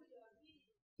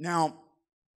 Now,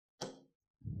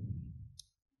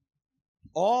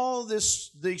 all these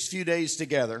few days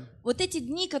together, Вот эти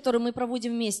дни, которые мы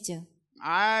проводим вместе,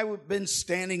 I've been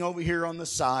standing over here on the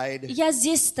side, я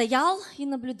здесь стоял и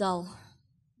наблюдал.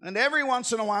 and every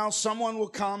once in a while someone will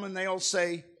come and they'll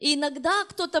say, И иногда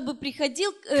кто-то бы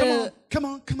приходил,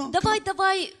 come on.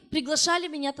 давай, приглашали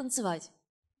меня танцевать.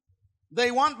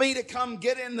 They want me to come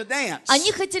get in the dance.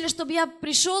 Они хотели, чтобы я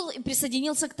пришел и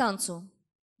присоединился к танцу.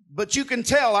 But you can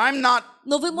tell I'm not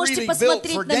Но вы можете really built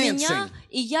посмотреть for на меня, dancing.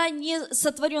 и я не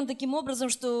сотворен таким образом,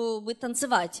 чтобы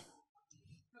танцевать.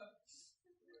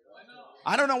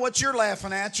 I don't know what you're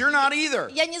laughing at. You're not either.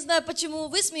 Я не знаю, почему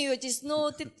вы смеетесь, но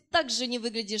ты так же не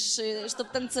выглядишь, чтобы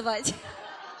танцевать.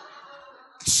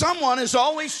 Someone is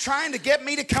always trying to get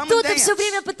me to come and Кто-то dance. все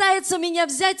время пытается меня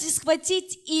взять и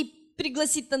схватить и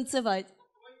пригласить танцевать.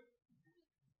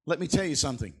 Let me tell you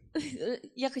something.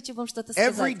 Я хочу вам что-то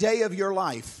Every сказать. day of your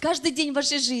life, Каждый день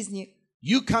вашей жизни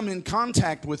you come in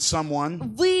contact with someone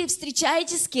вы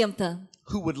встречаетесь с кем-то,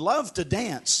 who would love to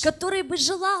dance, который бы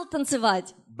желал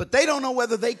танцевать. but they don't know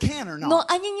whether they can or Но not.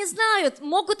 они не знают,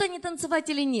 могут они танцевать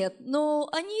или нет. Но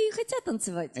они хотят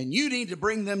танцевать. And you need to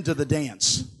bring them to the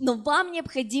dance. Но вам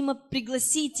необходимо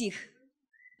пригласить их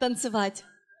танцевать.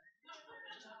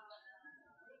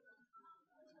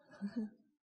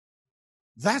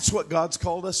 That's what God's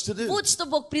called us to do. Вот что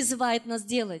Бог призывает нас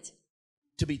делать.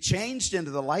 To be changed into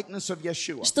the likeness of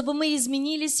Yeshua. Чтобы мы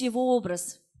изменились в Его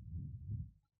образ.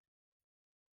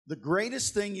 The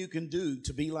greatest thing you can do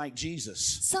to be like Jesus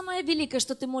Самое великое,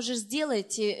 что ты можешь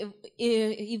сделать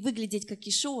и выглядеть как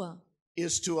Иешуа,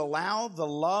 is to allow the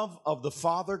love of the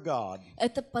Father God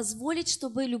это позволить,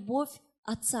 чтобы любовь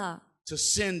Отца to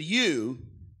send you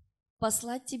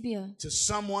послать тебе, to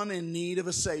someone in need of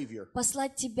a Savior.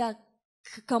 послать тебя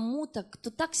к кому-то,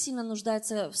 кто так сильно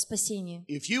нуждается в спасении.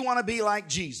 If you want to be like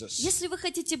Jesus, Если вы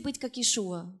хотите быть как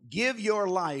Иешуа, give your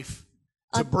life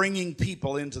to bringing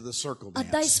people into the circle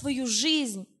отдай dance. свою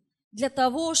жизнь для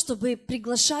того, чтобы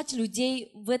приглашать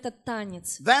людей в этот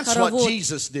танец, That's what хоровод.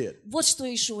 Jesus did. Вот что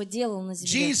Иешуа делал на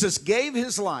земле. Jesus gave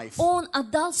his life Он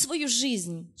отдал свою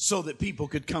жизнь, so that people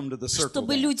could come to the circle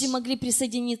чтобы люди dance. могли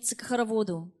присоединиться к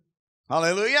хороводу.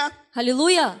 Hallelujah.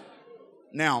 Аллилуйя!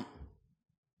 Now,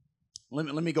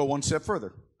 let me go one step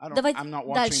further. Давай I'm not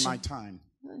watching дальше. my time.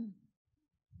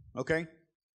 Okay?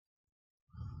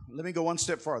 Let me go one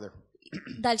step farther.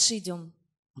 Дальше идем.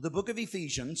 The book of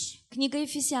Ephesians Книга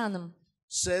Ефесянам.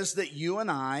 says that you and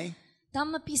I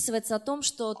Там описывается о том,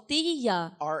 что ты и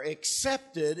я, are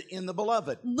accepted in the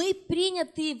beloved. мы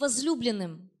приняты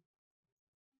возлюбленным.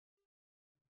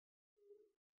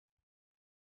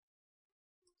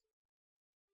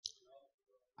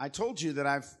 I told you that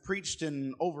I've preached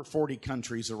in over 40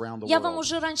 countries around the Я вам world.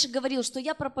 уже раньше говорил, что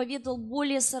я проповедовал в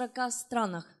более 40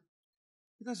 странах.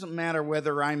 It doesn't matter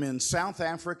whether I'm in South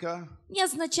Africa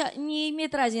Не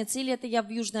имеет разницы, или это я в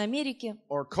Южной Америке,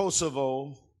 or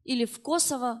Kosovo или в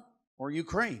Косово, or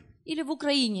Ukraine или в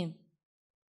Украине,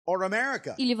 or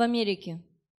America. или в Америке.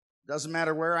 Doesn't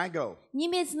matter where I go. Не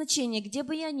имеет значения, где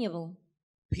бы я ни был.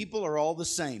 People are all the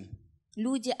same.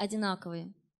 Люди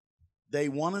одинаковые. They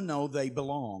want to know they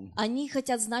belong. Они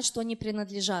хотят знать, что они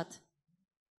принадлежат.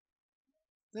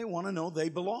 They want to know they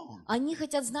belong. Они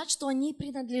хотят знать, что они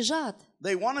принадлежат.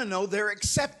 They want to know they're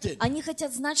accepted. Они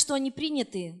хотят знать, что они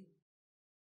приняты.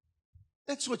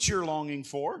 That's what you're longing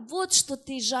for. Вот что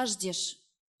ты жаждешь,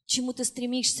 к чему ты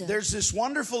стремишься. There's this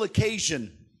wonderful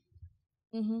occasion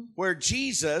where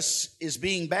Jesus is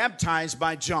being baptized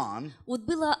by John. Вот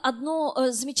было одно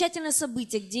замечательное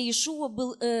событие, где Иешуа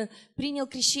принял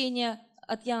крещение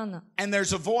от Иоанна. And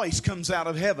there's a voice comes out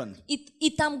of heaven. И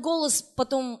там голос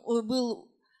потом был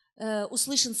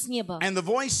услышан с неба. And the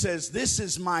voice says, "This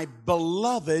is my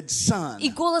beloved son, И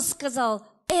голос сказал: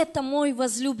 «Это мой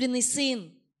возлюбленный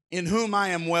сын, in whom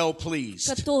I am well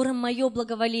pleased." которым мое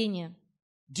благоволение».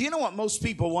 Do you know what most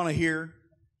people want to hear?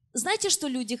 Знаете, что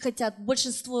люди хотят?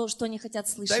 Большинство, что они хотят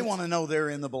They слышать? want to know they're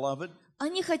in the beloved.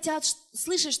 Они хотят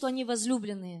слышать, что они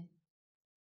возлюбленные.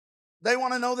 They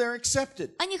want to know they're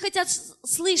accepted. Они хотят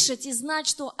слышать и знать,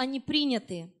 что они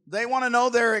приняты. They want to know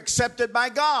they're accepted by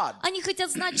God. Они хотят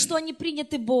знать, что они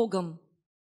приняты Богом.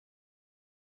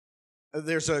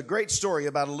 There's a great story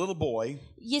about a little boy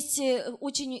Есть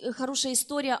очень хорошая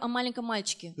история о маленьком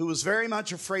мальчике, who was very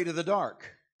much afraid of the dark.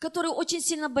 который очень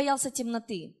сильно боялся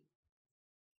темноты.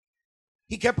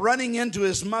 He kept running into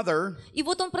his mother И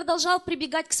вот он продолжал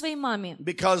прибегать к своей маме,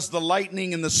 because the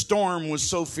lightning and the storm was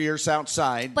so fierce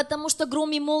outside, потому что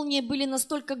гром и молнии были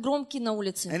настолько громкие на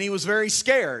улице. and he was very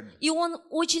scared, И он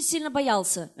очень сильно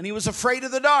боялся. and he was afraid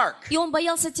of the dark. И он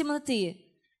боялся темноты.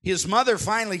 His mother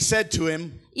finally said to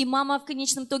him, И мама в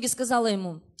конечном итоге сказала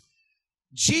ему: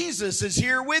 "Jesus is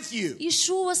here with you."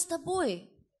 «Иешуа с тобой».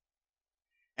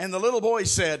 And the little boy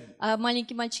said, А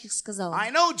маленький мальчик сказал: "I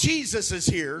know Jesus is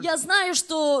here, «Я знаю,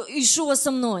 что Иешуа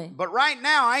со мной, but right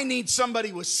now I need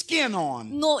somebody with skin on."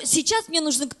 но сейчас мне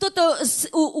нужен кто-то,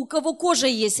 у кого кожа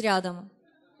есть рядом».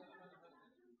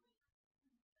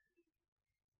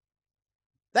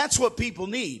 That's what people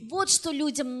need. Вот что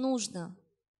людям нужно.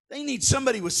 They need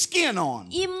somebody with skin on.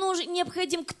 Им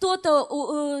необходим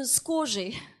кто-то с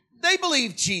кожей. They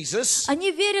believe Jesus. Они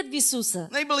верят в Иисуса.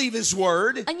 They believe His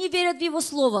Word. Они верят в Его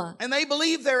Слово. And they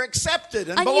believe they're accepted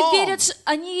and Они belong. верят,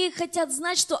 они хотят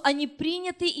знать, что они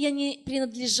приняты и они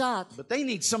принадлежат. But they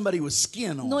need somebody with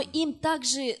skin Но on. им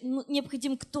также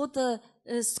необходим кто-то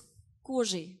с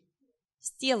кожей,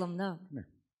 с телом, да.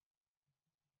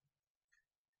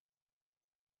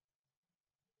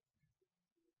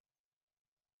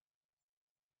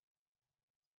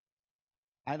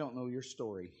 I don't know your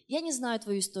story, Я не знаю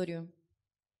твою историю,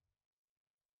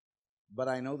 but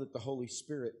I know that the Holy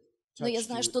Spirit но я touched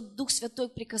знаю, you что Дух Святой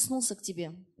прикоснулся к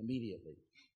тебе immediately.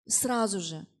 сразу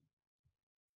же.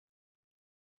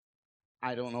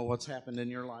 I don't know what's happened in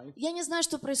your life. Я не знаю,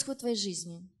 что происходит в твоей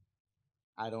жизни.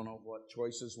 I don't know what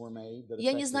choices were made that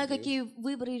Я не знаю, affected you. какие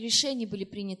выборы и решения были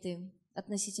приняты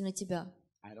относительно тебя.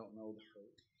 I don't know the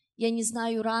hurt. Я не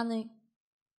знаю раны.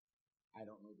 I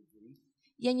don't know the grief.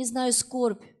 Я не знаю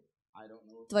скорбь I don't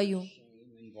know if твою. there's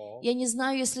shame involved. Я не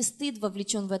знаю, если стыд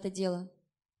вовлечен в это дело.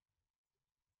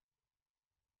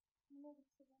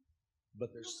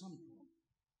 But there's something.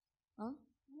 А?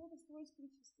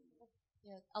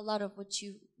 Yeah, a lot of what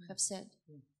you have said.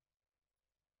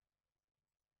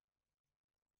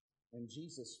 And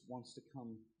Jesus wants to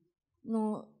come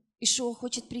Но Ишуа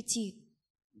хочет прийти,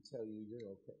 and tell you you're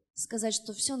okay. сказать,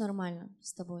 что все нормально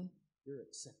с тобой. You're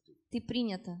accepted. Ты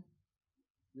принята.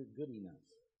 You're good enough.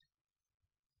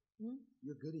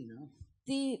 You're good enough.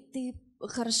 Ты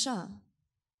хороша.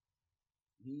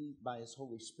 He, by His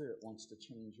Holy Spirit, wants to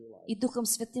change your life. И Духом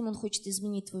Святым Он хочет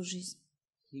изменить твою жизнь.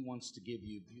 He wants to give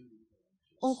you beauty.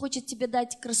 Он хочет тебе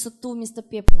дать красоту вместо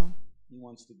пепла. He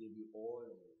wants to give you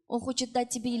oil Он хочет дать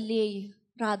тебе елей,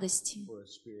 радости, for a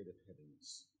spirit of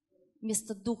heaviness.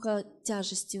 вместо духа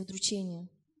тяжести, удручения.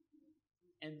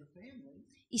 And the family,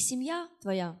 И семья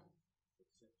твоя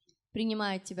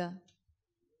принимает тебя.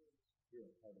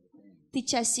 Ты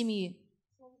часть семьи.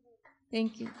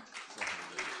 Thank you.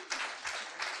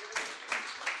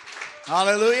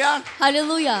 hallelujah.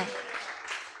 Аллилуйя.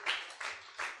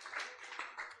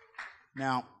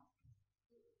 Now,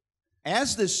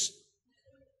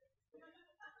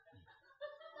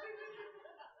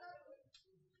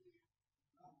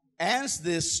 as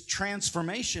this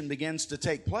transformation begins to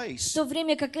take В place, то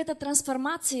время как эта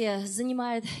трансформация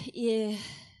занимает и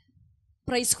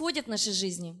происходит в нашей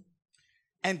жизни,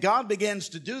 and God begins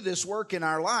to do this work in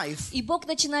our life, и Бог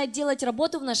начинает делать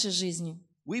работу в нашей жизни,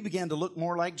 we begin to look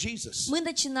more like Jesus. мы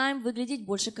начинаем выглядеть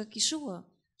больше как Ишуа.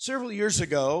 Several years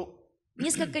ago,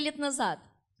 Несколько лет назад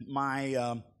my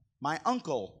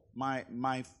uncle, my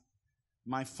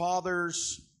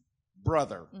father's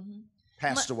brother,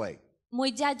 passed away.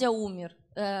 мой дядя умер,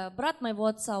 брат моего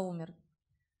отца умер.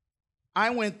 I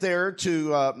went there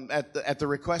to at the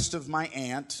request of my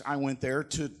aunt. I went there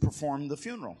to perform the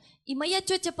funeral. И моя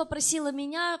тетя попросила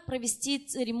меня провести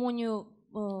церемонию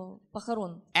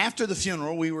похорон. After the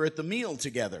funeral, we were at the meal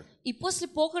together, И после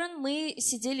похорон мы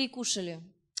сидели и кушали.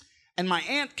 and my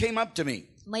aunt came up to me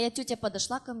Моя тетя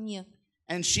подошла ко мне.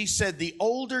 and she said, "The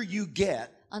older you get,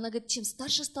 Она говорит, чем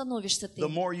старше становишься ты, the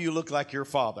more you look like your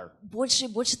father." больше и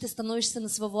больше ты становишься на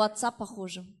своего отца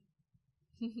похожим.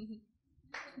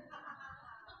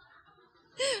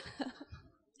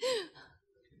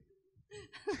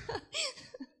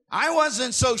 I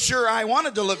wasn't so sure I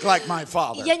wanted to look like my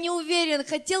father. Я не уверен,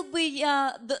 хотел бы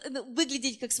я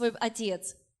выглядеть как свой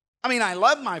отец. I mean, I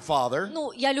love my father.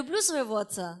 Ну, я люблю своего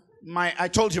отца. I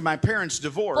told you my parents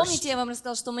divorced. Помните, я вам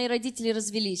рассказала, что мои родители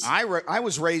развелись? I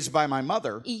was raised by my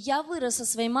mother, И я вырос со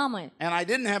своей мамой. and I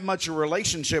didn't have much of a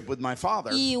relationship with my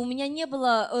father. И у меня не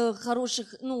было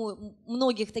хороших,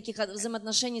 многих таких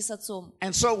взаимоотношений с отцом.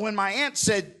 And so when my aunt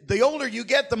said, "The older you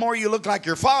get, the more you look like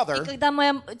your father," И когда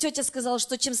моя тетя сказала,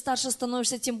 что чем старше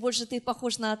становишься, тем больше ты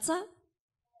похож на отца,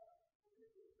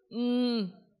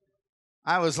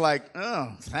 I was like,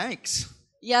 "Oh, thanks."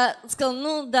 я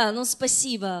сказала,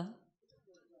 спасибо.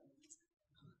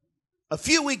 A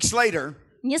few weeks later,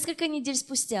 Несколько недель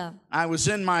спустя I was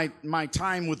in my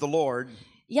time with the Lord,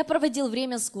 я проводил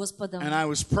время с Господом, and I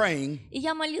was praying, и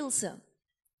я молился.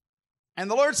 and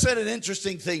the Lord said an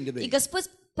interesting thing to И me. Господь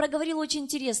проговорил очень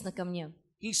интересно ко мне.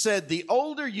 He said, "The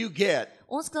older you get,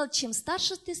 Он сказал, чем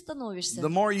старше ты становишься, the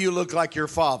more you look like your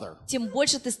father." тем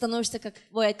больше ты становишься как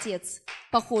твой отец,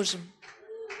 похожим.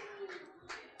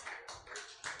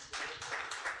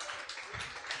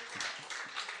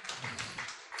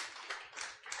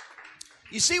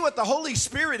 You see what the Holy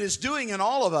Spirit is doing in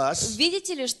all of us?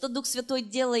 Видите ли, что Дух Святой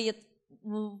делает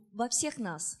во всех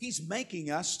нас? He's making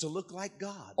us to look like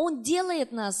God. Он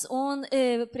делает нас, Он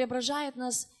преображает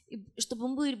нас, чтобы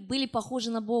мы были похожи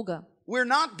на Бога. We're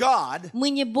not God, Мы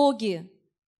не боги,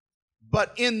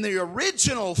 but in the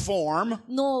original form,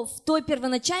 но в той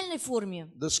первоначальной форме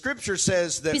the Scripture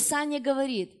says that Писание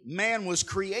говорит, man was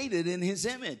created in His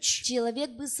image.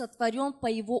 человек был сотворен по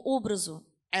его образу.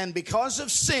 And because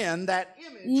of sin, that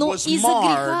image Но was из-за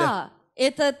marred. греха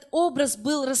этот образ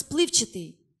был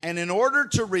расплывчатый. And in order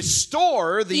to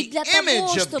restore И the для того,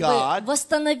 image of чтобы God,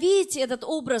 восстановить этот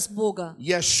образ Бога,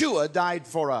 Yeshua died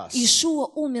for us. Ишуа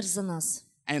умер за нас.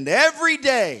 And every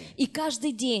day И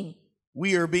каждый день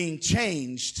we are being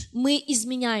changed мы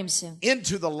изменяемся.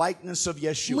 into the likeness of Мы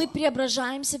Yeshua.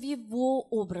 преображаемся в его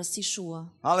образ Ишуа.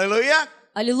 Hallelujah.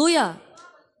 Аллилуйя!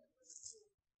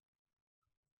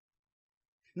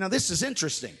 Now this is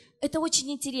interesting. Это очень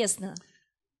интересно.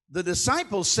 The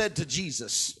disciples said to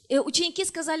Jesus, Ученики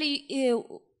сказали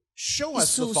 "Show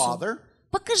us the Иисусу, Father.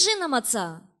 покажи нам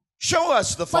Отца. Show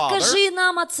us the Father, Покажи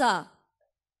нам Отца.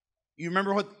 You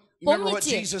remember what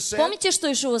Jesus said? Помните, что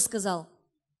Иешуа сказал?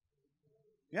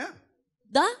 Yeah.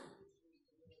 Да?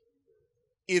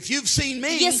 If you've seen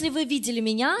me, Если вы видели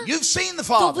меня, you've seen the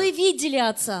то Father. вы видели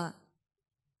Отца.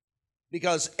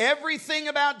 Because everything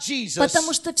about Jesus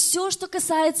Потому что все, что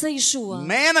касается Иешуа,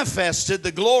 manifested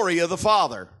the glory of the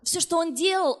Father. все, что Он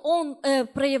делал, Он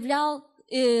проявлял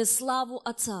славу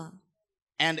Отца.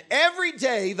 And every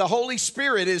day the Holy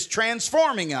Spirit is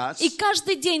transforming us. И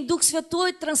каждый день Дух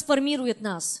Святой трансформирует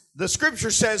нас. The scripture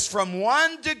says from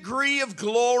one degree of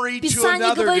glory to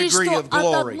Писание another говорит, degree что of от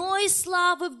glory. одной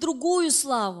славы в другую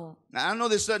славу. Now, I know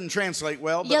this doesn't translate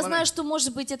well, but Я знаю, что,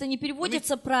 может быть, это не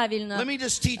переводится правильно, let me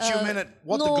just teach you a minute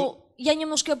what но я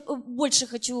немножко больше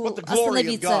хочу what the glory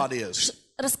of God остановиться, is.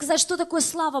 рассказать, что такое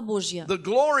слава Божья. The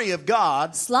glory of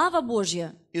God Слава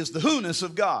Божья is the who-ness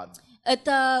of God. —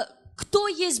 это кто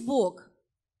есть Бог?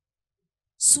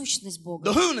 Сущность Бога.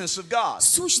 The who-ness of God.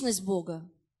 Сущность Бога.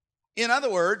 In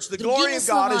other words, the glory of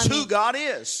God is who God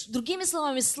is. Другими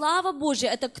словами, слава Божья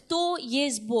 — это кто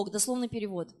есть Бог, дословный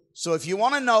перевод. So if you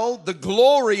want to know the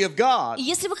glory of God, И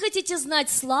если вы хотите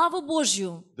знать славу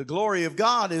Божью, the glory of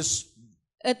God is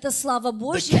это слава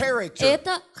Божья, character,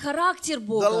 это характер the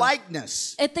Бога,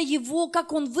 likeness, это Его,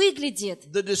 как Он выглядит,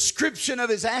 the description of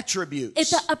His attributes,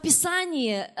 это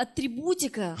описание,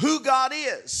 атрибутика, who God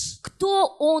is.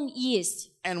 кто Он есть.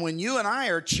 And when you and I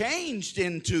are changed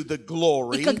into the И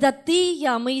glory, когда ты и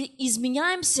я, мы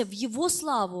изменяемся в Его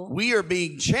славу, we are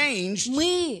being changed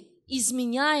мы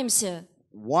изменяемся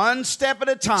one step at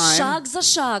a time шаг за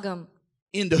шагом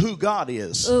into who God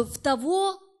is. в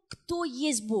того, кто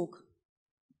есть Бог.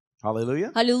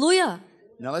 Hallelujah. Аллилуйя!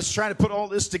 Now let's try to put all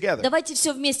this together. Давайте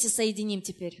все вместе соединим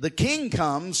теперь. The king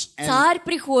comes and Царь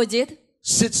приходит,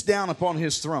 sits down upon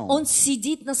his throne. он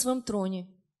сидит на своем троне.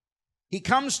 He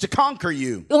comes to conquer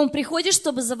you. И он приходит,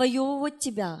 чтобы завоевывать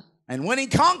тебя. And when he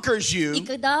conquers И you,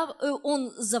 когда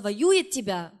он завоюет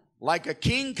тебя, like a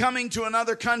king coming to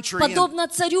another country and подобно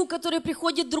царю, который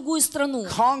приходит в другую страну,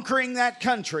 conquering that и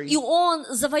country, он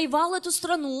завоевал эту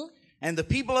страну, and the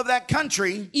people of that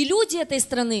country и люди этой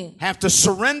страны, have to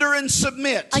surrender and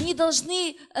submit. они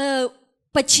должны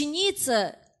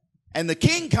подчиниться. And the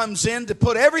king comes in to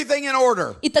put everything in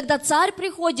order. И тогда царь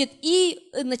приходит и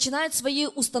начинает свои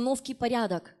установки и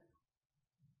порядок.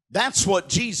 That's what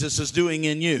Jesus is doing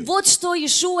in you. Вот что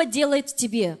Иешуа делает в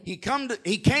тебе. He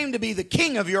came to be the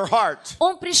king of your heart.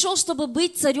 Он пришел, чтобы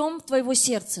быть царем твоего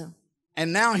сердца.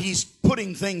 And now he's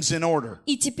putting things in order.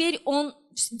 И теперь он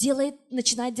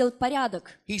начинает делать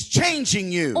порядок. He's changing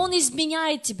you Он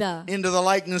изменяет тебя. into the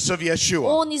likeness of Yeshua.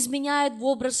 Он изменяет в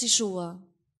образ Иешуа.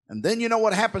 And then you know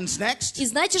what happens next? И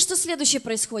знаете, что следующее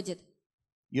происходит?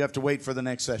 You have to wait for the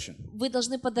next session. Вы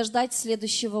должны подождать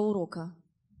следующего урока.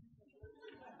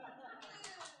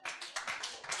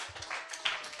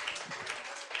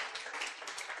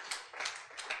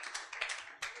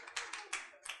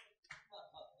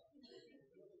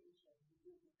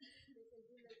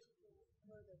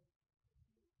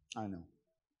 I know.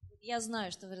 Я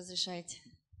знаю, что вы разрешаете.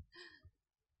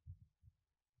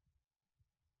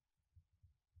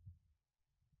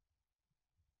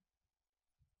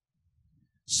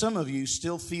 Some of you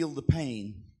still feel the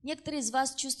pain Некоторые из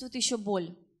вас чувствуют еще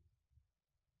боль,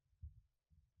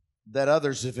 that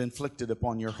others have inflicted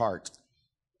upon your heart.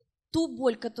 ту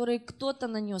боль, которую кто-то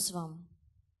нанес вам,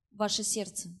 в ваше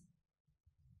сердце.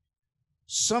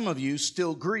 Some of you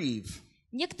still grieve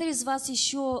Некоторые из вас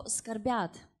еще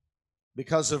скорбят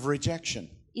because of rejection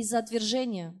из-за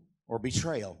отвержения or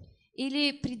betrayal.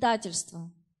 или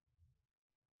предательства.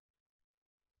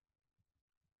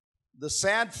 The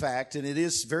sad fact, and it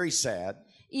is very sad,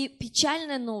 И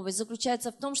печальная новость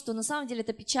заключается в том, что на самом деле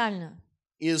это печально.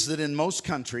 is that in most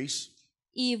countries,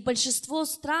 И в большинстве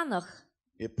странах,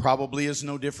 it probably is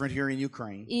no different here in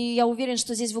Ukraine, и я уверен,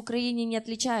 что здесь в Украине не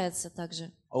отличается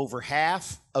также. over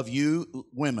half of you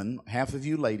women, half of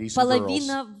you ladies and girls,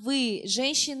 Половина вы,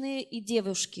 женщины и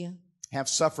девушки, have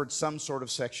suffered some sort of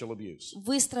sexual abuse.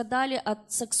 вы страдали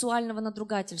от сексуального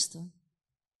надругательства.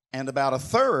 And about a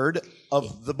third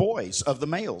of the boys, of the И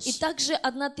males, также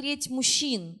 1/3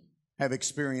 мужчин have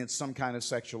experienced some kind of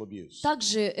sexual abuse.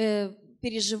 также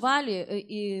переживали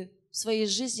и в своей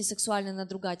жизни сексуальное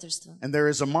надругательство. And there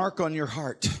is a mark on your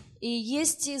heart. И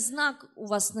есть знак у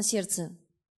вас на сердце.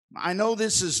 I know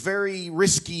this is very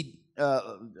risky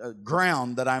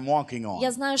ground that I'm walking on.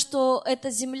 Я знаю, что эта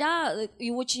земля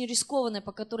и очень рискованная,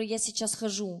 по которой я сейчас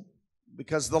хожу.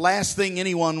 Because the last thing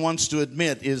anyone wants to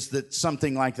admit is that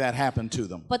something like that happened to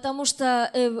them. Потому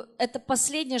что это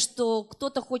последнее, что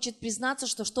кто-то хочет признаться,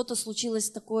 что что-то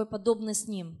случилось такое подобное с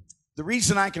ним. The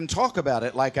reason I can talk about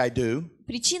it like I do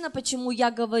Причина, почему я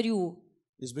говорю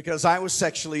is because I was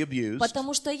sexually abused,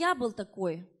 потому что я был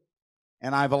такой.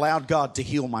 and I've allowed God to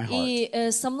heal my heart.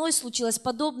 И со мной случилось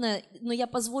подобное, но я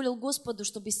позволил Господу,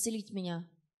 чтобы исцелить меня.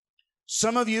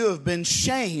 Some of you have been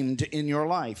shamed in your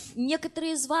life.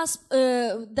 Некоторые из вас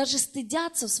даже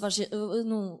стыдятся,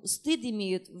 стыд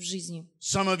имеют в жизни.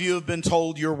 Some of you have been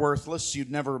told you're worthless, you'd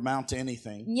never amount to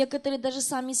anything. Некоторые даже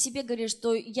сами себе говорят,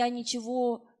 что я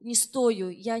ничего не стою,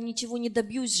 я ничего не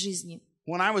добьюсь в жизни.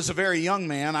 When I was a very young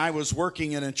man, I was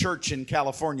working in a church in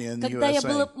California in the Когда я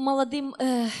был USA. молодым,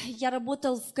 я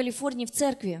работал в Калифорнии в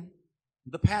церкви.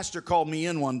 The pastor called me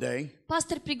in one day.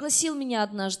 Пастор пригласил меня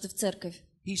однажды в церковь.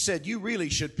 He said, "You really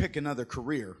should pick another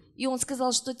career." И он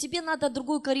сказал, что тебе надо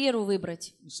другую карьеру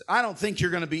выбрать. He said, "I don't think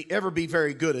you're going to ever be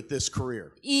very good at this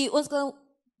career." И он сказал,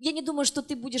 я не думаю, что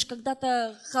ты будешь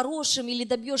когда-то хорошим или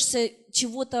добьешься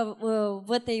чего-то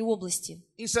в этой области.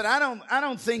 He said, I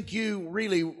don't think you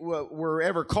really were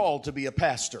ever called to be a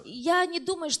pastor. Я не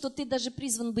думаю, что ты даже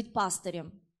призван быть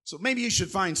пастырем. So maybe you should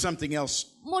find something else.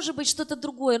 Может быть, что-то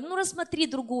другое. Ну, рассмотри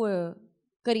другую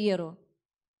карьеру.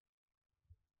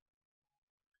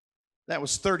 That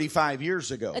was 35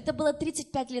 years ago. Это было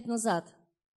 35 лет назад.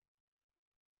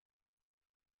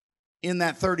 In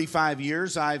that 35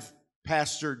 years, I've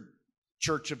pastored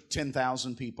church of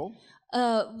 10,000 people.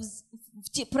 В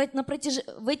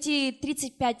эти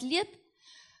 35 лет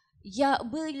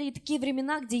были такие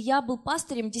времена, где я был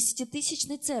пастырем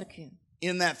 10-тысячной церкви.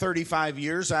 In that 35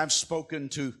 years, I've spoken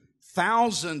to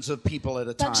thousands of people at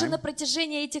a Также на time.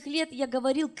 протяжении этих лет я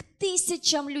говорил к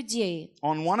тысячам людей.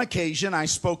 On one occasion, I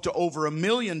spoke to over 1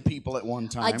 million people at one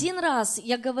time. Один раз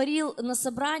я говорил на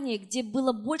собрании, где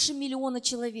было больше 1 миллиона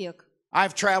человек.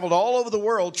 I've traveled all over the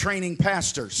world training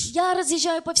pastors. Я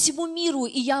разъезжаю по всему миру,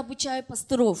 и я обучаю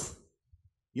пасторов.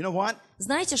 You know what?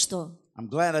 Знаете что? I'm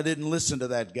glad I didn't listen to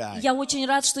that guy. Я очень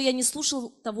рад, что я не слушал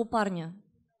того парня.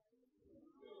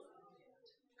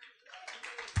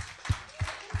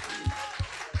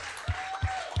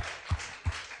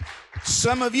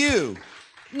 Some of you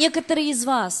Некоторые из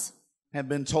вас, have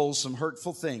been told some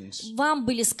hurtful things, вам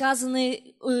были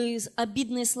сказаны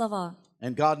обидные слова,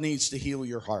 and God needs to heal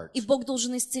your heart. и Бог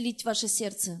должен исцелить ваше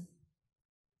сердце.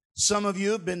 Some of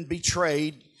you have been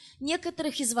betrayed.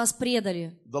 Некоторых из вас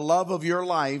предали. The love of your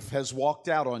life has walked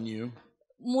out on you.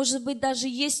 Может быть, даже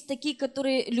есть такие,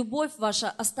 которые любовь ваша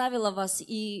оставила вас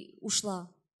и ушла.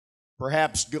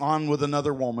 Perhaps gone with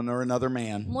another woman or another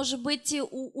man. Может быть,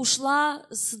 ушла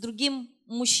с другим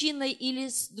мужчиной или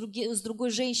с другой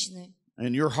женщиной.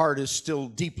 And your heart is still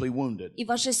deeply wounded. И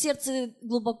ваше сердце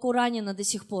глубоко ранено до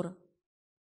сих пор.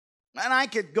 And I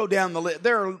could go down the list.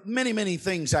 There are many, many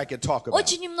things I could talk about.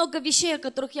 Очень много вещей, о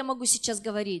которых я могу сейчас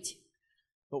говорить.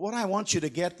 But what I want you to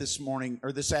get this morning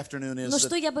or this afternoon Но is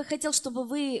что that я бы хотел, чтобы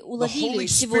вы the уловили Holy Spirit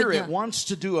сегодня, wants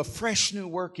to do a fresh new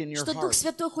work in your что Дух heart.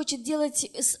 Святой хочет делать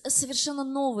совершенно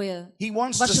новое He в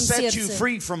wants to вашем set you сердце.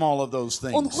 free from all of those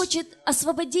Он things. хочет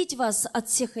освободить вас от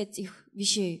всех этих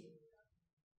вещей.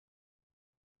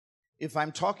 If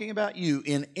I'm talking about you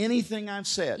in anything I've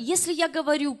said, Если я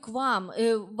говорю к вам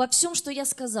во всем, что я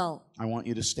сказал, I want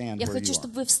you to stand я where хочу, you are.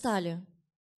 чтобы вы встали.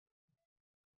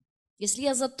 Если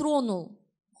я затронул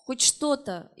хоть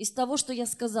что-то из того, что я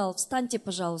сказал, встаньте,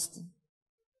 пожалуйста.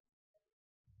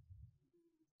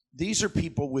 These are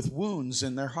people with wounds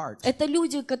in their heart. Это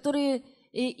люди, которые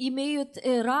имеют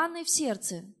раны в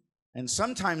сердце. And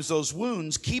sometimes those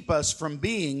wounds keep us from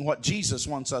being what Jesus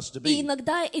wants us to И be.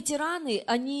 иногда эти раны,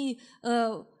 они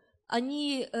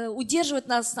удерживают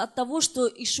нас от того, что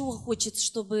Ишуа хочет,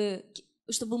 чтобы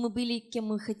мы были,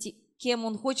 кем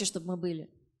Он хочет, чтобы мы были.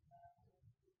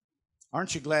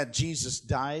 Aren't you glad Jesus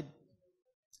died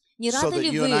Не so рады that ли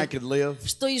you and I вы, could live?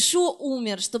 что Ишуа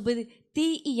умер, чтобы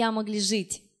ты и я могли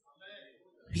жить?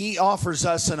 He offers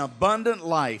us an abundant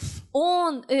life.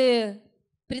 Он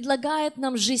предлагает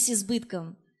нам жизнь с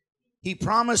избытком. He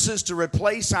promises to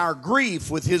replace our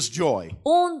grief with His joy.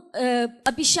 Он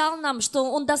обещал нам, что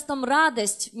Он даст нам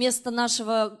радость вместо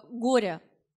нашего горя.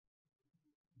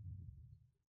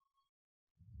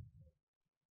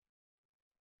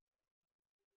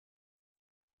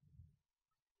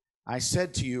 I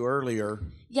said to you earlier,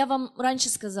 Я вам раньше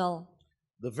сказал,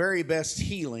 the very best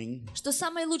healing что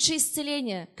самое лучшее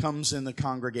исцеление comes in the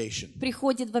congregation.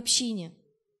 приходит в общине.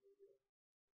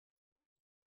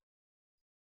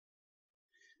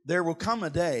 There will come a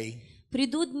day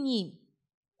Придут дни,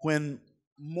 when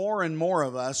more and more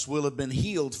of us will have been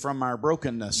healed from our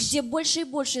brokenness. где больше и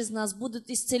больше из нас будут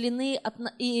исцелены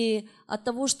от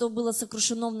того, что было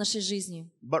сокрушено в нашей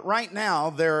жизни. But right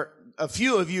now, a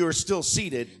few of you are still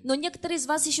seated. Но некоторые из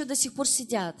вас еще до сих пор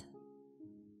сидят.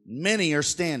 Many are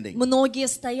standing. Многие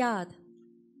стоят.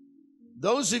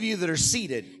 Those of you that are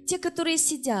seated, Те, которые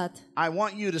сидят, I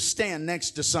want you to stand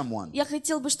next to someone. я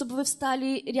хотел бы, чтобы вы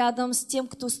встали рядом с тем,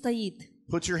 кто стоит.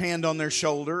 Put your hand on their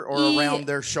shoulder or И around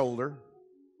their shoulder.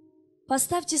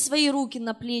 поставьте свои руки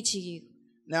на плечи их.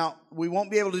 Now, we won't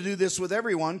be able to do this with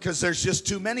everyone because there's just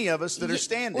too many of us that are У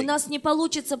standing. нас не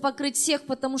получится покрыть всех,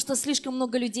 потому что слишком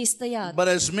много людей стоят. But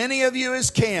as many of you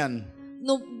as can,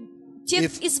 Но те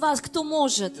из вас, кто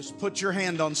может, just put your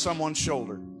hand on someone's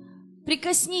shoulder.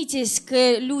 прикоснитесь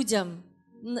к людям,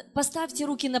 поставьте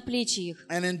руки на плечи их.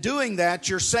 And in doing that,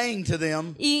 you're saying to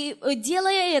them, И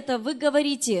делая это, вы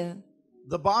говорите,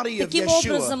 the body of таким Yeshua,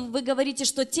 образом вы говорите,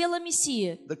 что тело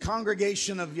Мессии, the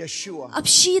congregation of Yeshua,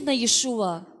 община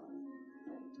Иешуа,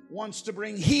 wants to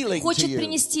bring healing to хочет you.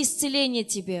 принести исцеление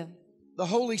тебе. The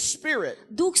Holy Spirit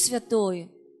Дух Святой,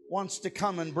 wants to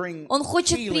come and bring Он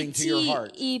хочет healing to your прийти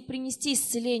heart, и принести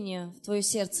исцеление в твое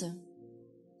сердце,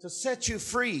 to set you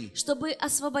free чтобы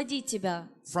освободить тебя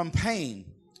from pain,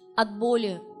 от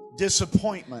боли,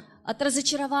 disappointment, от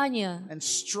разочарования, and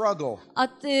struggle,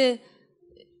 от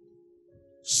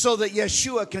so that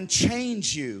Yeshua can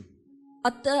change you.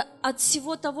 от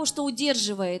всего того, что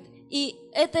удерживает. И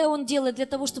это Он делает для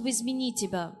того, чтобы изменить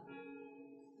тебя.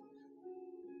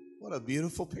 What a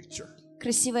beautiful picture.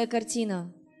 Красивая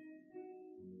картина.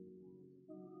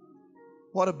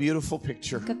 What a beautiful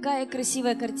picture. Какая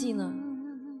красивая картина.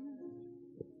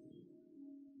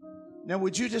 Now,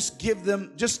 would you just give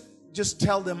them, just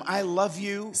tell them, I love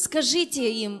you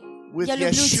Скажите им, with я люблю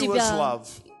Yeshua's тебя love.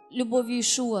 любовью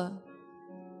Иешуа.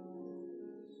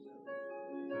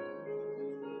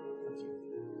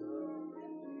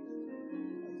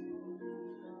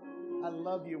 I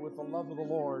love you with the love of the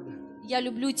Lord. Я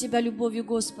люблю тебя любовью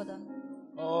Господа.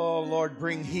 Oh, Lord,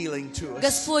 bring healing to us.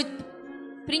 Господь,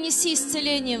 принеси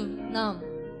исцеление нам.